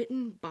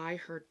written by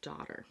her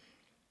daughter.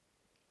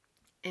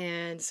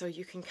 And so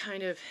you can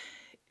kind of,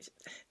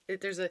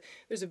 there's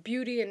a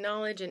beauty and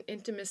knowledge and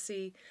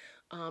intimacy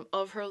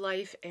of her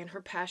life and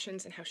her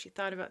passions and how she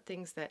thought about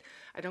things that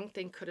I don't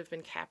think could have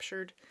been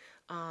captured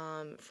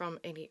from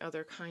any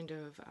other kind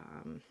of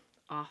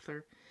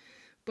author.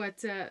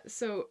 But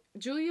so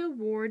Julia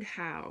Ward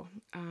Howe,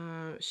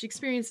 she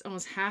experienced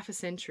almost half a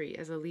century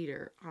as a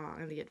leader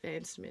in the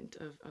advancement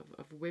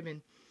of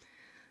women.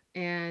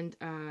 And,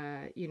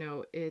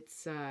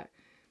 it's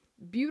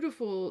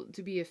beautiful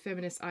to be a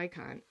feminist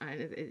icon,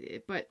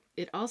 but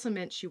it also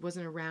meant she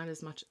wasn't around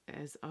as much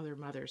as other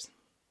mothers.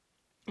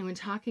 And when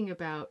talking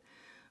about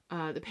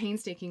the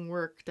painstaking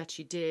work that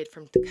she did,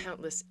 from the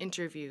countless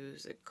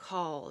interviews and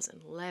calls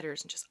and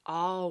letters and just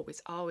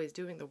always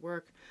doing the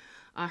work,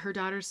 her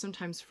daughters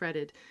sometimes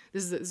fretted.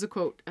 This is a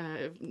quote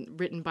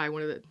written by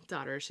one of the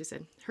daughters. She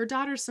said, "Her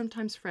daughters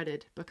sometimes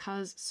fretted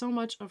because so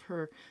much of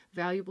her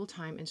valuable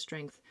time and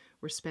strength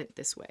were spent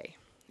this way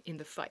in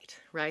the fight,"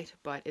 right?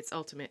 But it's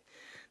ultimate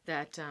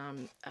that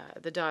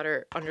the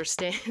daughter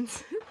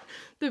understands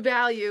the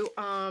value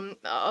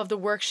of the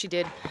work she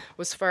did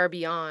was far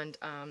beyond,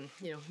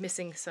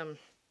 missing some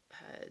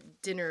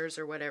dinners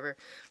or whatever.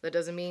 That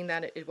doesn't mean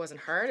that it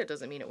wasn't hard. It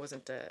doesn't mean it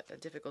wasn't a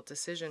difficult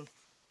decision.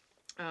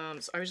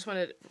 So I just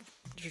wanted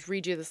to just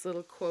read you this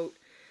little quote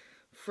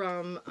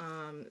from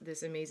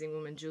this amazing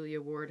woman,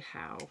 Julia Ward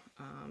Howe.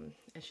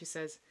 And she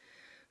says,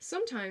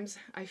 "Sometimes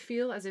I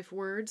feel as if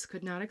words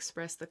could not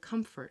express the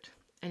comfort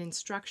and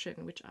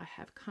instruction which I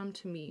have come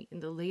to me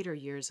in the later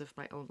years of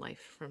my own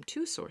life from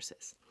two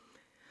sources.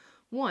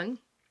 One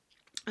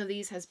of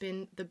these has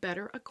been the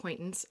better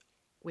acquaintance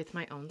with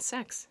my own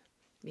sex,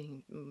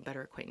 meaning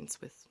better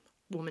acquaintance with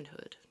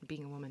womanhood,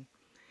 being a woman.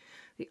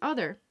 The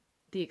other,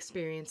 the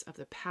experience of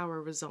the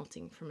power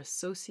resulting from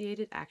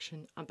associated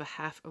action on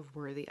behalf of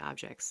worthy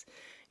objects,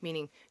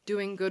 meaning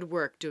doing good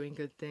work, doing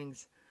good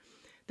things.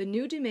 The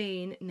new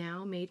domain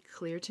now made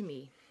clear to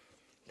me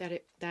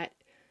that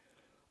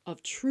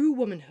of true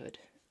womanhood,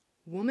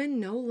 woman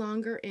no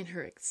longer in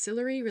her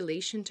auxiliary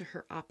relation to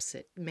her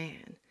opposite,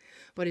 man,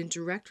 but in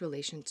direct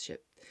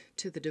relationship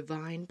to the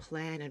divine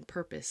plan and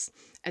purpose,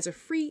 as a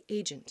free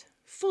agent,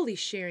 fully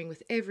sharing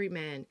with every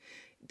man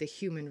the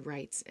human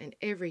rights and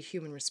every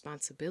human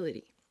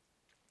responsibility.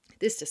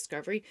 This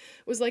discovery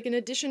was like an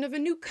addition of a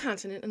new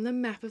continent on the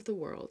map of the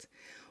world,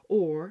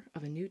 or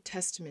of a new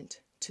testament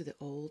to the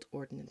old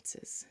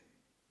ordinances."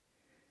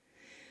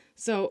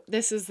 So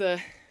this is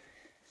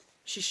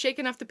she's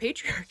shaking off the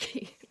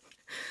patriarchy.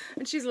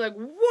 And she's like,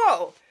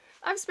 whoa,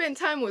 I've spent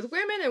time with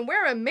women and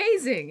we're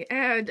amazing.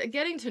 And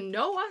getting to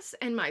know us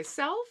and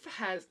myself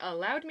has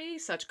allowed me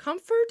such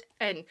comfort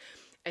and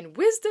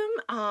wisdom.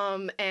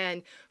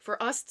 And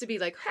for us to be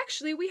like,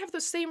 actually, we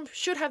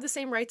should have the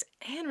same rights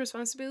and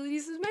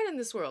responsibilities as men in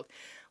this world.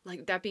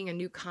 Like that being a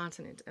new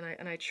continent.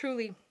 And I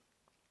truly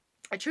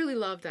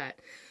love that.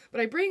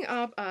 But I bring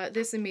up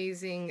this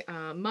amazing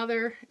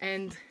mother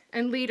and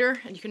leader,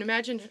 and you can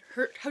imagine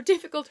how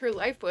difficult her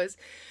life was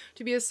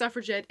to be a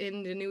suffragette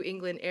in the New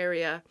England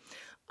area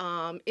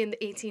in the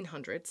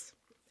 1800s,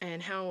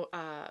 and how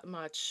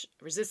much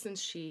resistance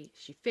she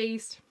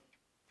faced.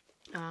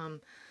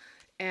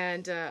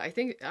 And I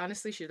think,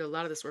 honestly, she did a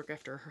lot of this work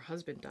after her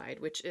husband died,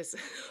 which is a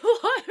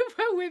lot of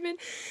how women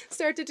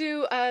start to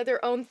do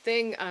their own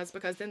thing,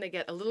 because then they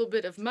get a little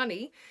bit of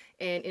money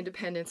and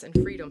independence and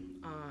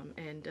freedom.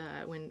 And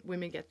when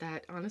women get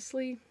that,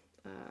 honestly,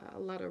 a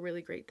lot of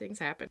really great things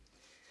happen.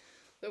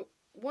 So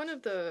one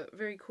of the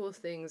very cool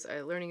things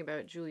learning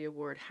about Julia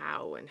Ward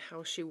Howe and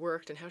how she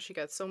worked and how she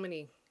got so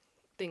many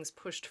things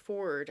pushed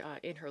forward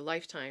in her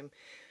lifetime.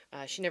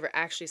 She never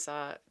actually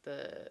saw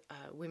the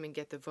women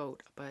get the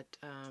vote, but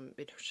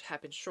it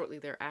happened shortly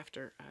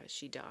thereafter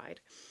she died.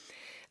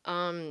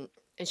 And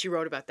she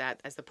wrote about that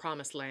as the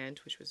Promised Land,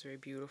 which was very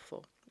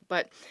beautiful.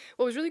 But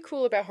what was really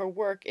cool about her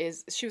work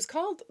is she was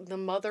called the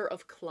Mother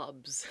of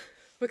Clubs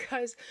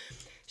because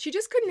she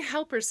just couldn't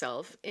help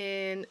herself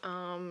in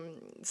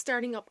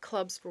starting up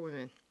clubs for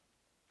women.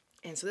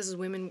 And so this is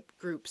women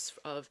groups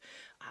of,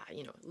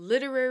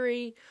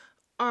 literary,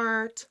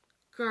 art,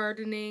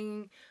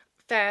 gardening,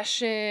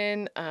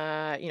 fashion,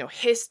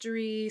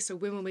 history. So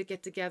women would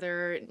get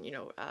together and,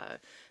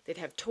 they'd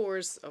have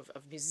tours of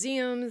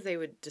museums. They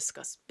would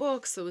discuss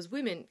books. So it was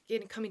women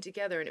coming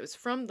together. And it was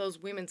from those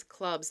women's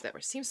clubs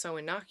that seemed so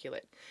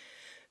innocuous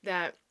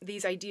that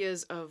these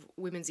ideas of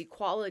women's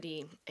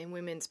equality and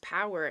women's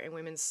power and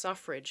women's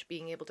suffrage,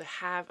 being able to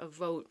have a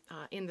vote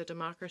in the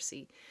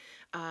democracy,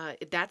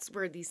 that's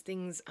where these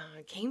things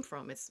came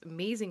from. It's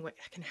amazing what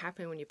can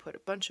happen when you put a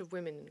bunch of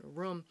women in a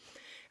room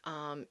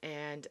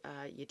and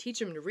you teach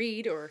them to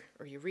read or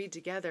you read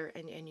together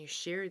and you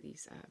share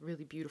these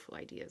really beautiful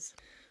ideas.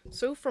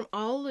 So from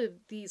all of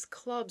these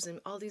clubs and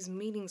all these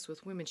meetings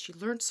with women, she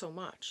learned so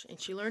much. And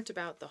she learned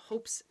about the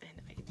hopes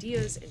and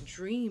ideas and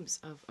dreams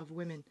of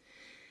women.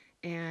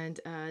 And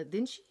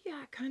then she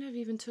kind of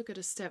even took it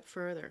a step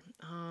further.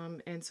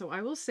 And so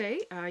I will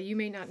say, you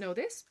may not know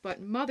this, but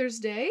Mother's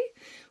Day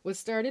was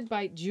started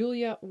by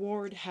Julia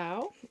Ward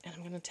Howe. And I'm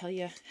going to tell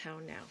you how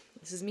now.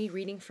 This is me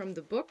reading from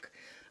the book.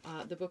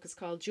 The book is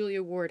called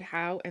Julia Ward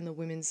Howe and the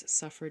Women's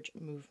Suffrage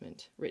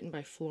Movement, written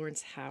by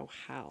Florence Howe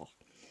Hall.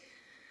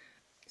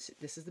 So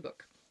this is the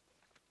book.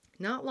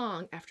 Not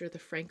long after the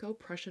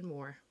Franco-Prussian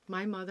War,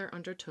 my mother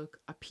undertook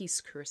a peace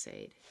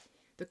crusade.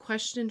 The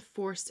question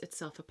forced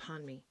itself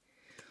upon me.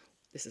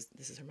 This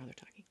is her mother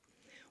talking.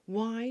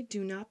 Why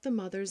do not the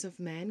mothers of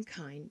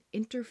mankind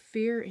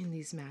interfere in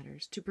these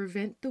matters to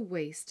prevent the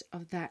waste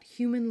of that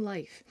human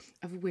life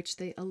of which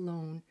they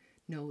alone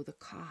know the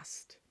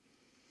cost?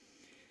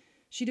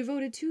 She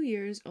devoted 2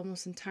 years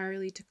almost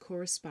entirely to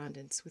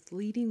correspondence with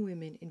leading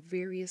women in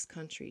various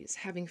countries,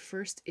 having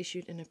first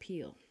issued an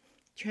appeal,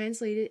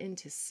 translated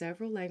into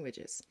several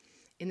languages.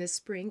 In the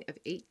spring of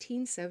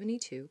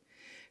 1872,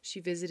 she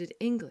visited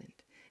England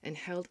and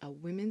held a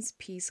Women's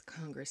Peace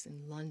Congress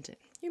in London.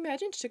 You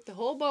imagine? She took the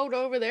whole boat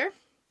over there,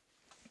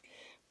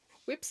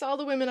 whips all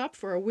the women up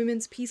for a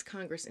Women's Peace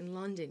Congress in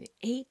London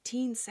in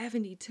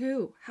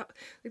 1872. How,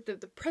 like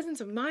the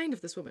presence of mind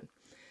of this woman.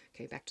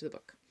 Okay, back to the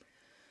book.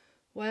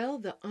 While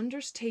the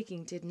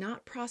undertaking did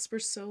not prosper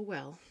so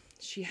well,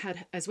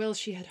 as well as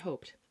she had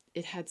hoped,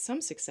 it had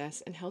some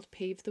success and helped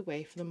pave the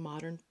way for the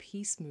modern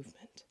peace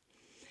movement.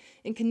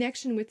 In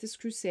connection with this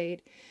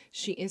crusade,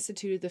 she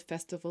instituted the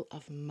festival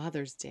of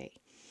Mother's Day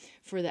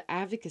for the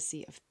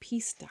advocacy of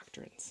peace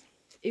doctrines.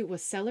 It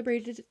was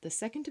celebrated the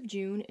 2nd of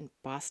June in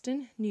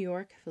Boston, New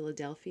York,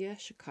 Philadelphia,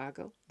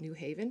 Chicago, New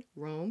Haven,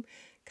 Rome,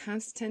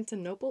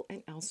 Constantinople,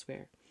 and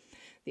elsewhere.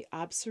 The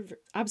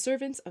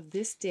observance of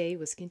this day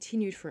was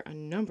continued for a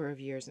number of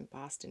years in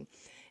Boston,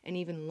 and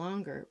even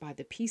longer by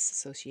the Peace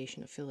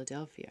Association of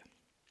Philadelphia.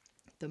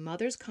 The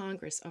Mothers'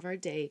 Congress of our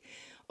day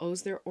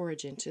owes their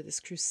origin to this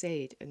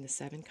crusade in the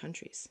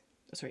 70s.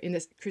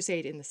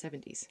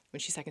 When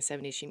she's talking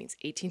 70s, she means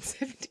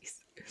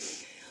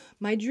 1870s.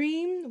 My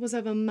dream was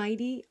of a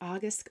mighty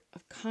August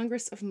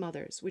Congress of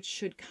Mothers, which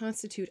should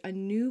constitute a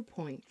new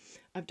point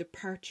of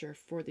departure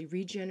for the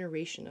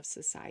regeneration of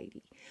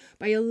society,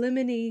 by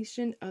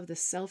elimination of the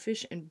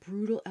selfish and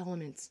brutal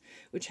elements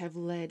which have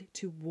led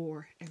to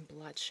war and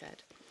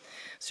bloodshed.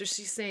 So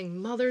she's saying,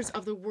 mothers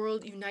of the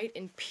world, unite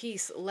in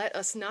peace. Let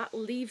us not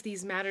leave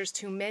these matters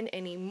to men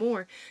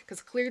anymore,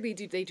 because clearly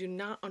they do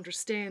not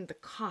understand the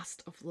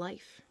cost of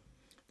life.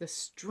 The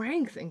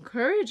strength and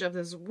courage of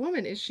this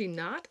woman, is she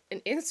not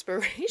an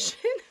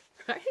inspiration?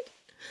 Right?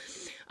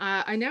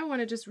 I now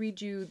want to just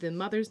read you the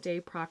Mother's Day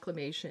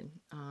Proclamation,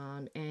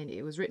 and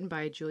it was written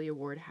by Julia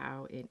Ward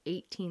Howe in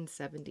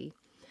 1870.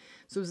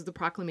 So it was the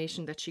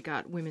proclamation that she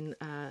got women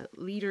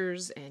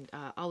leaders and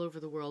all over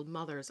the world,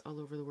 mothers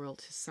all over the world,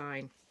 to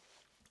sign.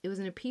 It was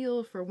an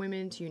appeal for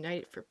women to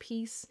unite for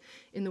peace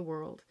in the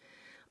world.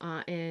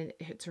 And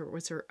it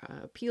was her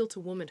appeal to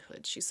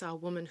womanhood. She saw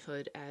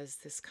womanhood as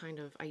this kind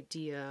of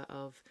idea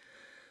of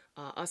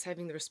us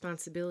having the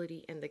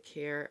responsibility and the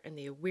care and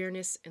the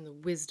awareness and the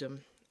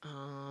wisdom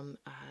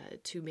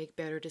to make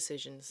better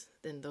decisions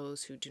than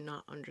those who do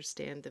not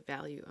understand the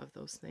value of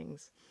those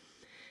things.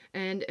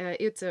 And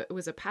it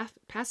was a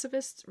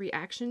pacifist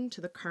reaction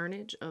to the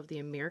carnage of the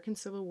American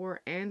Civil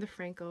War and the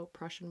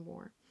Franco-Prussian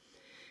War.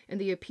 And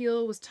the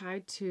appeal was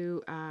tied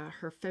to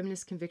her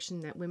feminist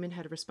conviction that women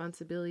had a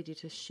responsibility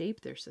to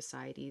shape their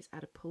societies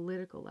at a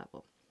political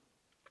level.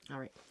 All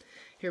right,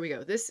 here we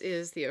go. This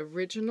is the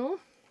original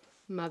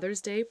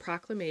Mother's Day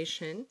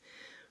Proclamation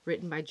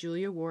written by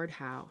Julia Ward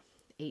Howe,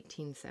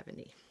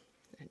 1870.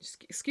 And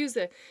just excuse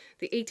the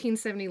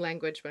 1870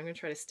 language, but I'm going to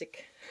try to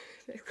stick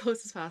as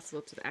close as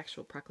possible to the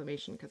actual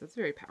proclamation because it's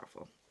very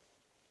powerful.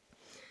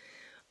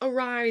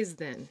 Arise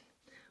then,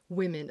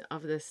 women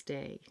of this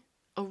day.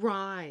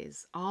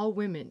 Arise, all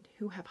women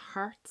who have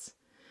hearts,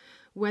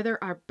 whether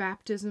our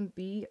baptism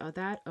be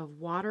that of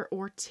water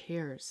or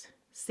tears.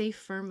 Say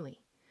firmly,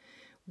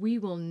 we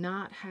will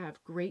not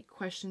have great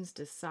questions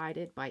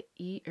decided by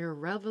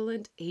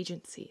irrelevant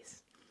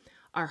agencies.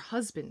 Our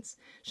husbands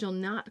shall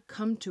not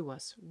come to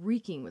us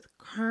reeking with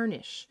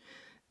carnage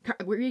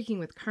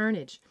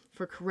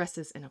for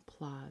caresses and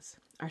applause.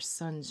 Our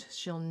sons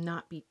shall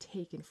not be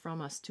taken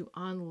from us to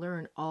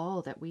unlearn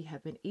all that we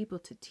have been able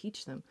to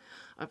teach them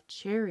of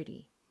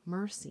charity,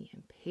 mercy,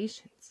 and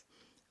patience.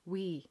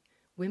 We,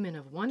 women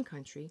of one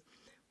country,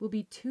 will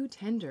be too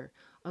tender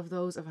of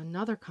those of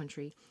another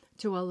country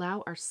to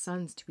allow our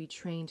sons to be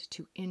trained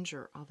to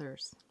injure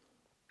others.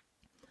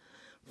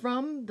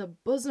 From the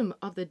bosom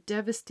of the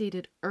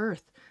devastated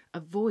earth, a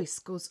voice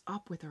goes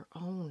up with her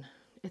own.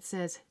 It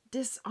says,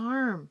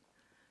 disarm,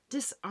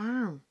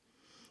 disarm.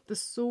 The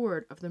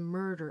sword of the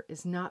murder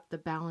is not the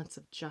balance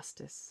of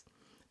justice.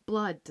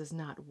 Blood does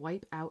not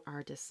wipe out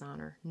our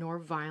dishonor, nor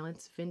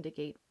violence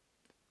vindicate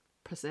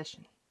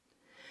possession.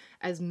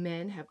 As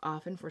men have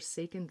often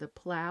forsaken the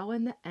plow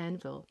and the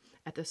anvil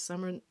at the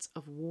summons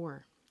of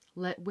war,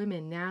 let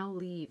women now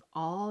leave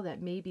all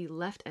that may be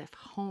left at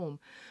home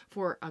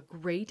for a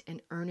great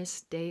and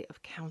earnest day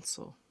of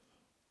council.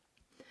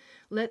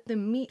 Let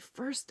them meet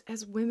first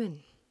as women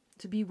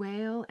to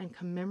bewail and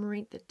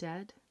commemorate the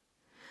dead.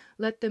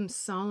 Let them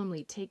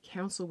solemnly take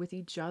counsel with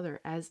each other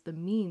as the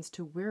means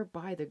to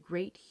whereby the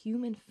great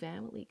human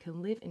family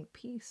can live in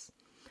peace,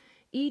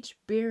 each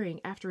bearing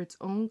after its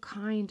own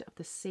kind of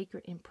the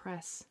sacred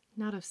impress,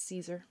 not of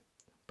Caesar,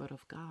 but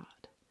of God.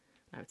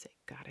 I would say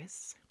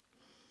goddess.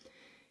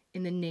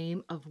 In the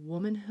name of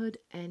womanhood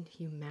and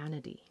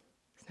humanity.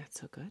 Isn't that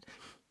so good?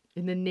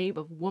 In the name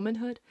of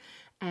womanhood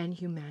and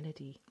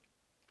humanity,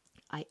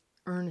 I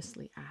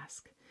earnestly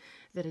ask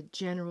that a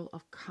general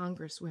of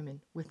Congresswomen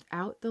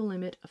without the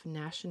limit of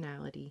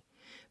nationality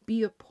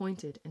be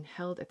appointed and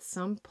held at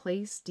some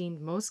place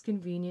deemed most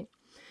convenient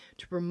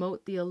to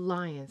promote the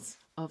alliance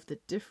of the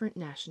different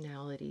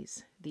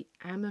nationalities, the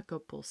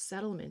amicable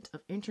settlement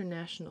of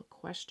international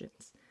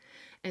questions,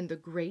 and the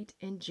great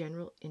and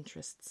general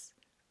interests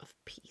of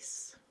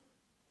peace.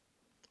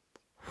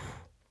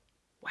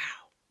 Wow,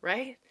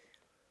 right?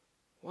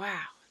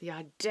 Wow, the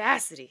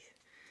audacity,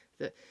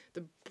 the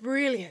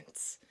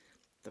brilliance,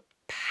 the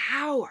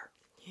power,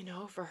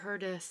 for her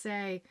to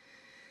say,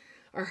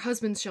 our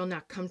husbands shall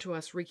not come to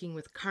us reeking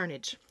with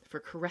carnage for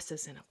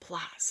caresses and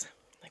applause.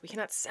 Like, we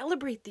cannot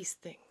celebrate these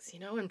things,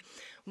 and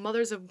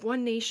mothers of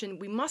one nation,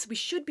 we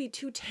should be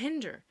too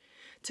tender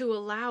to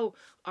allow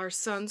our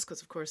sons,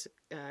 because of course,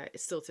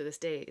 still to this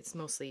day, it's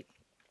mostly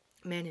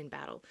men in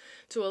battle,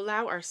 to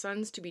allow our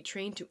sons to be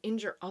trained to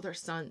injure other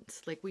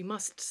sons. Like, we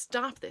must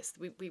stop this.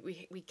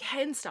 We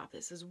can stop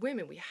this as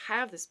women. We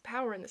have this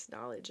power and this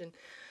knowledge,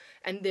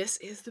 and this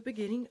is the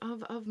beginning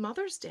of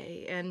Mother's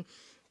Day. And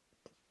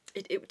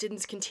it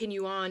didn't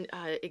continue on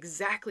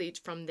exactly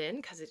from then,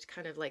 because it's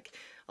kind of like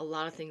a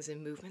lot of things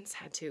in movements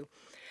had to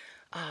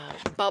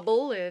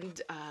bubble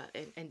and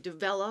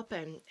develop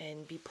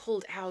and be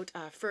pulled out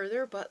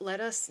further. But let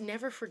us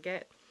never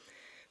forget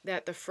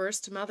that the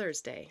first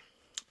Mother's Day,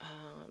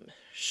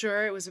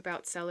 sure, it was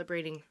about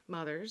celebrating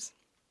mothers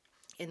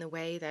in the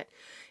way that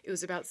it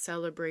was about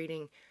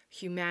celebrating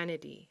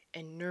humanity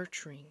and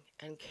nurturing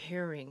and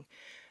caring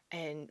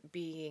and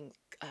being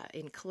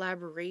in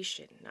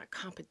collaboration, not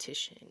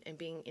competition, and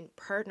being in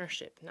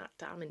partnership, not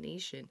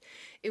domination.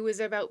 It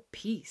was about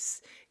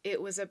peace.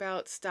 It was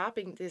about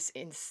stopping this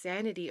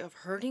insanity of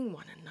hurting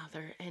one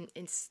another, and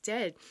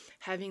instead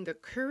having the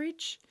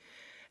courage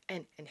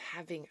and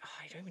having,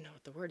 I don't even know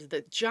what the word is,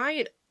 the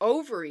giant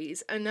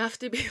ovaries enough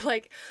to be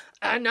like,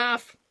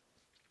 enough.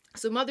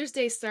 So Mother's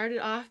Day started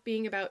off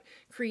being about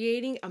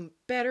creating a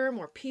better,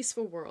 more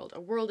peaceful world,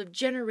 a world of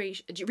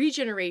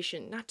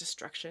regeneration, not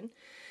destruction.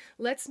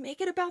 Let's make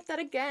it about that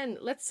again.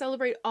 Let's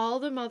celebrate all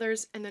the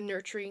mothers and the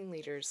nurturing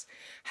leaders.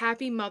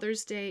 Happy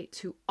Mother's Day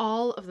to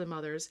all of the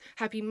mothers.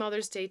 Happy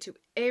Mother's Day to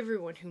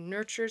everyone who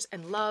nurtures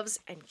and loves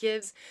and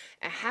gives.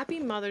 A happy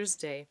Mother's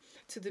Day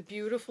to the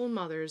beautiful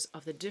mothers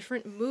of the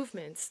different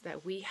movements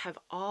that we have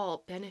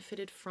all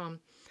benefited from.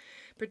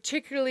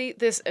 Particularly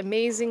this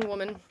amazing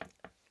woman,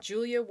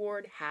 Julia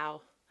Ward Howe.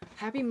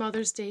 Happy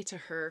Mother's Day to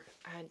her,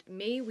 and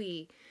may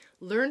we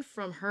learn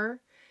from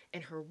her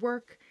and her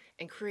work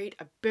and create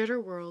a better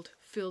world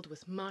filled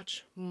with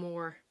much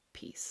more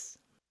peace.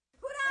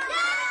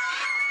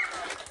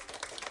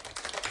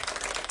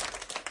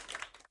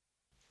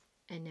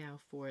 And now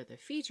for the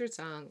featured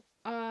song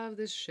of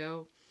this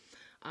show.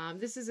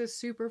 This is a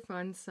super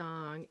fun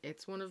song.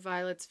 It's one of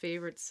Violet's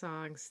favorite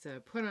songs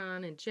to put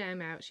on and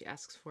jam out. She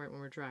asks for it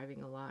when we're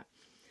driving a lot.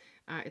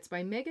 It's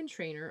by Meghan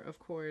Trainor, of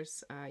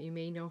course. You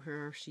may know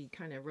her. She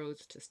kind of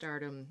rose to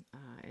stardom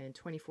in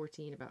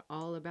 2014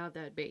 about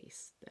that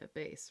bass,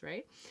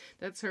 right?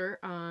 That's her.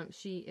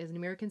 She is an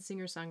American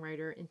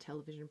singer-songwriter and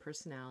television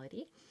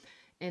personality.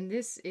 And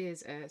this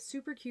is a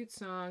super cute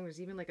song.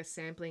 There's even like a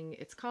sampling.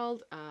 It's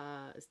called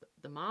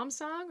the Mom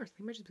song, or it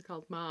might just be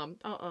called Mom.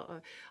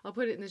 I'll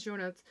put it in the show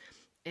notes.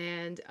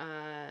 And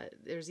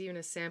there's even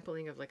a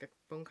sampling of like a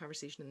phone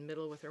conversation in the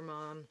middle with her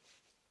mom.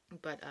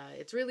 But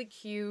it's really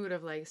cute,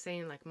 of like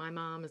saying like, my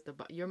mom is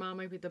your mom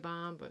might be the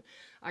bomb, but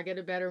I get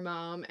a better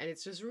mom. And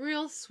it's just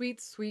real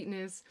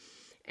sweetness.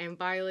 And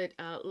Violet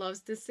loves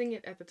to sing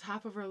it at the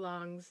top of her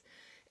lungs.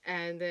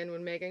 And then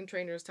when Meghan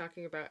Trainor is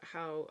talking about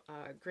how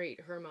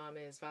great her mom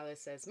is, Violet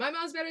says, my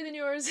mom's better than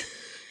yours.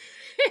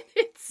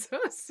 It's so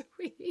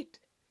sweet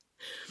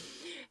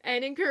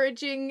and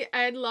encouraging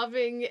and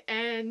loving,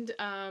 and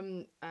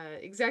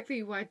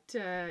exactly what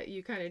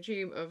you kind of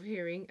dream of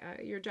hearing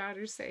your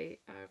daughter say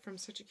from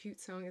such a cute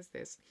song as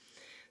this.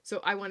 So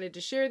I wanted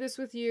to share this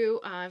with you.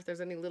 If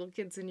there's any little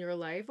kids in your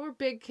life, or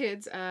big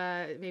kids,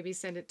 maybe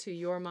send it to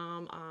your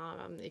mom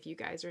if you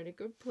guys are in a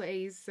good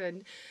place,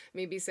 and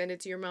maybe send it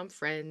to your mom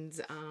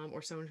friends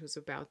or someone who's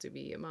about to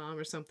be a mom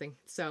or something.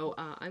 So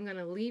I'm going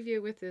to leave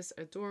you with this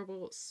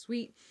adorable,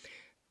 sweet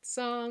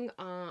song.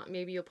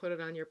 Maybe you'll put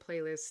it on your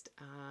playlist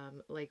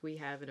like we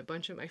have, and a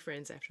bunch of my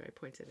friends after I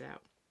pointed it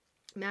out.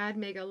 Mad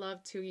mega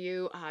love to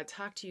you.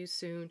 Talk to you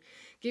soon.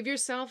 Give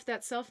yourself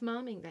that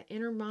self-momming, that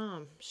inner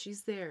mom.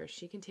 She's there.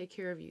 She can take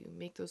care of you.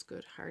 Make those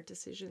good, hard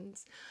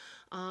decisions.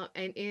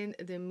 And in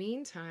the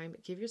meantime,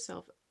 give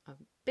yourself a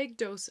big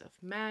dose of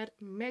mad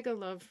mega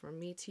love from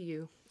me to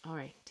you. All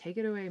right, take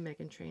it away,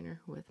 Meghan Trainor,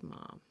 with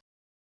Mom.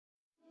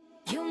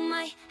 You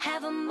might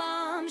have a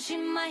mom, she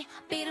might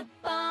be the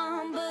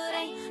bomb, but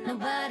ain't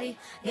nobody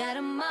got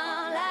a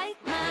mom like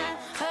mine.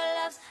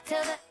 Her love's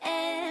till the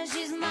end,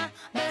 she's my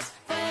best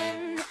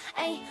friend.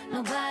 Ain't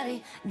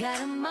nobody got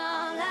a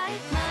mom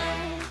like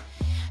mine.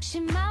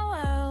 She's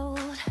my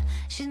world,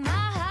 she's my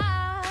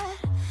heart,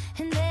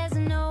 and there's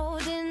no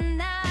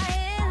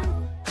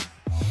denying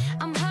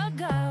I'm her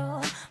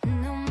girl,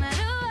 no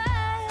matter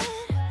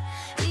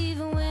what.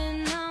 Even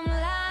when I'm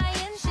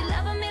lying, she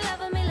loving me,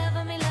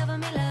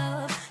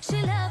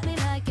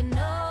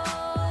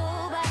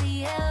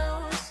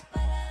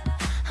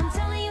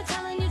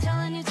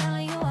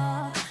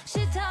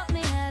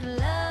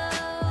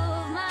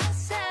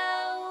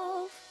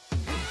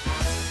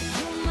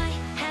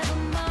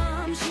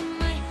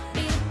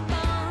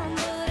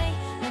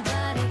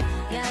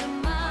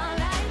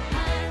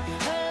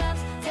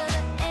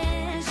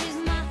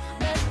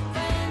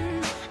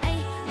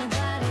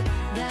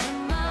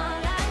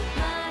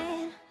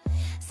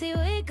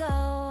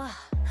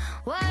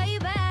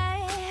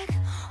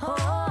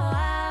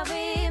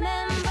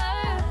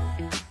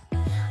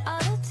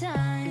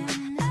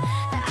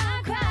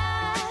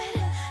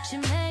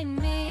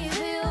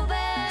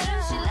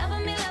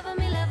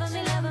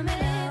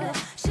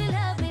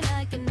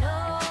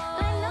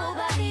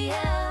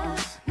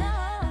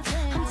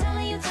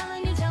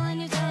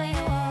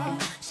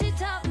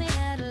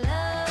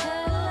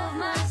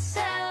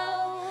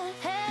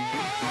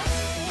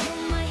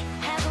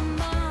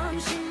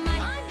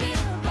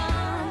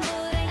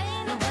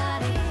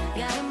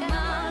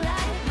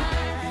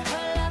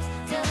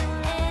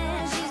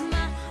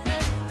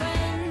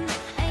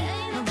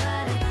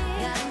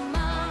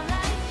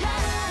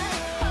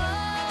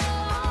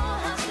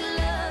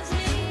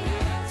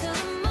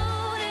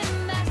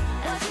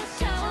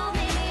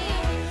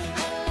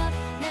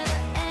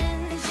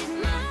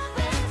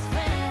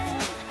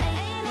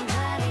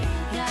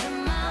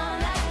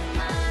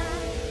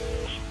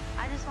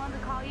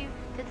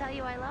 to tell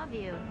you I love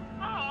you.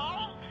 Oh,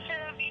 I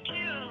love you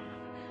too.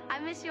 I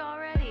miss you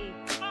already.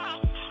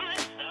 Oh,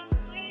 that's so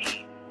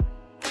sweet.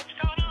 What's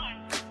going on?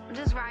 I'm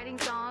just writing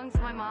songs,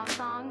 my mom's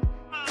song.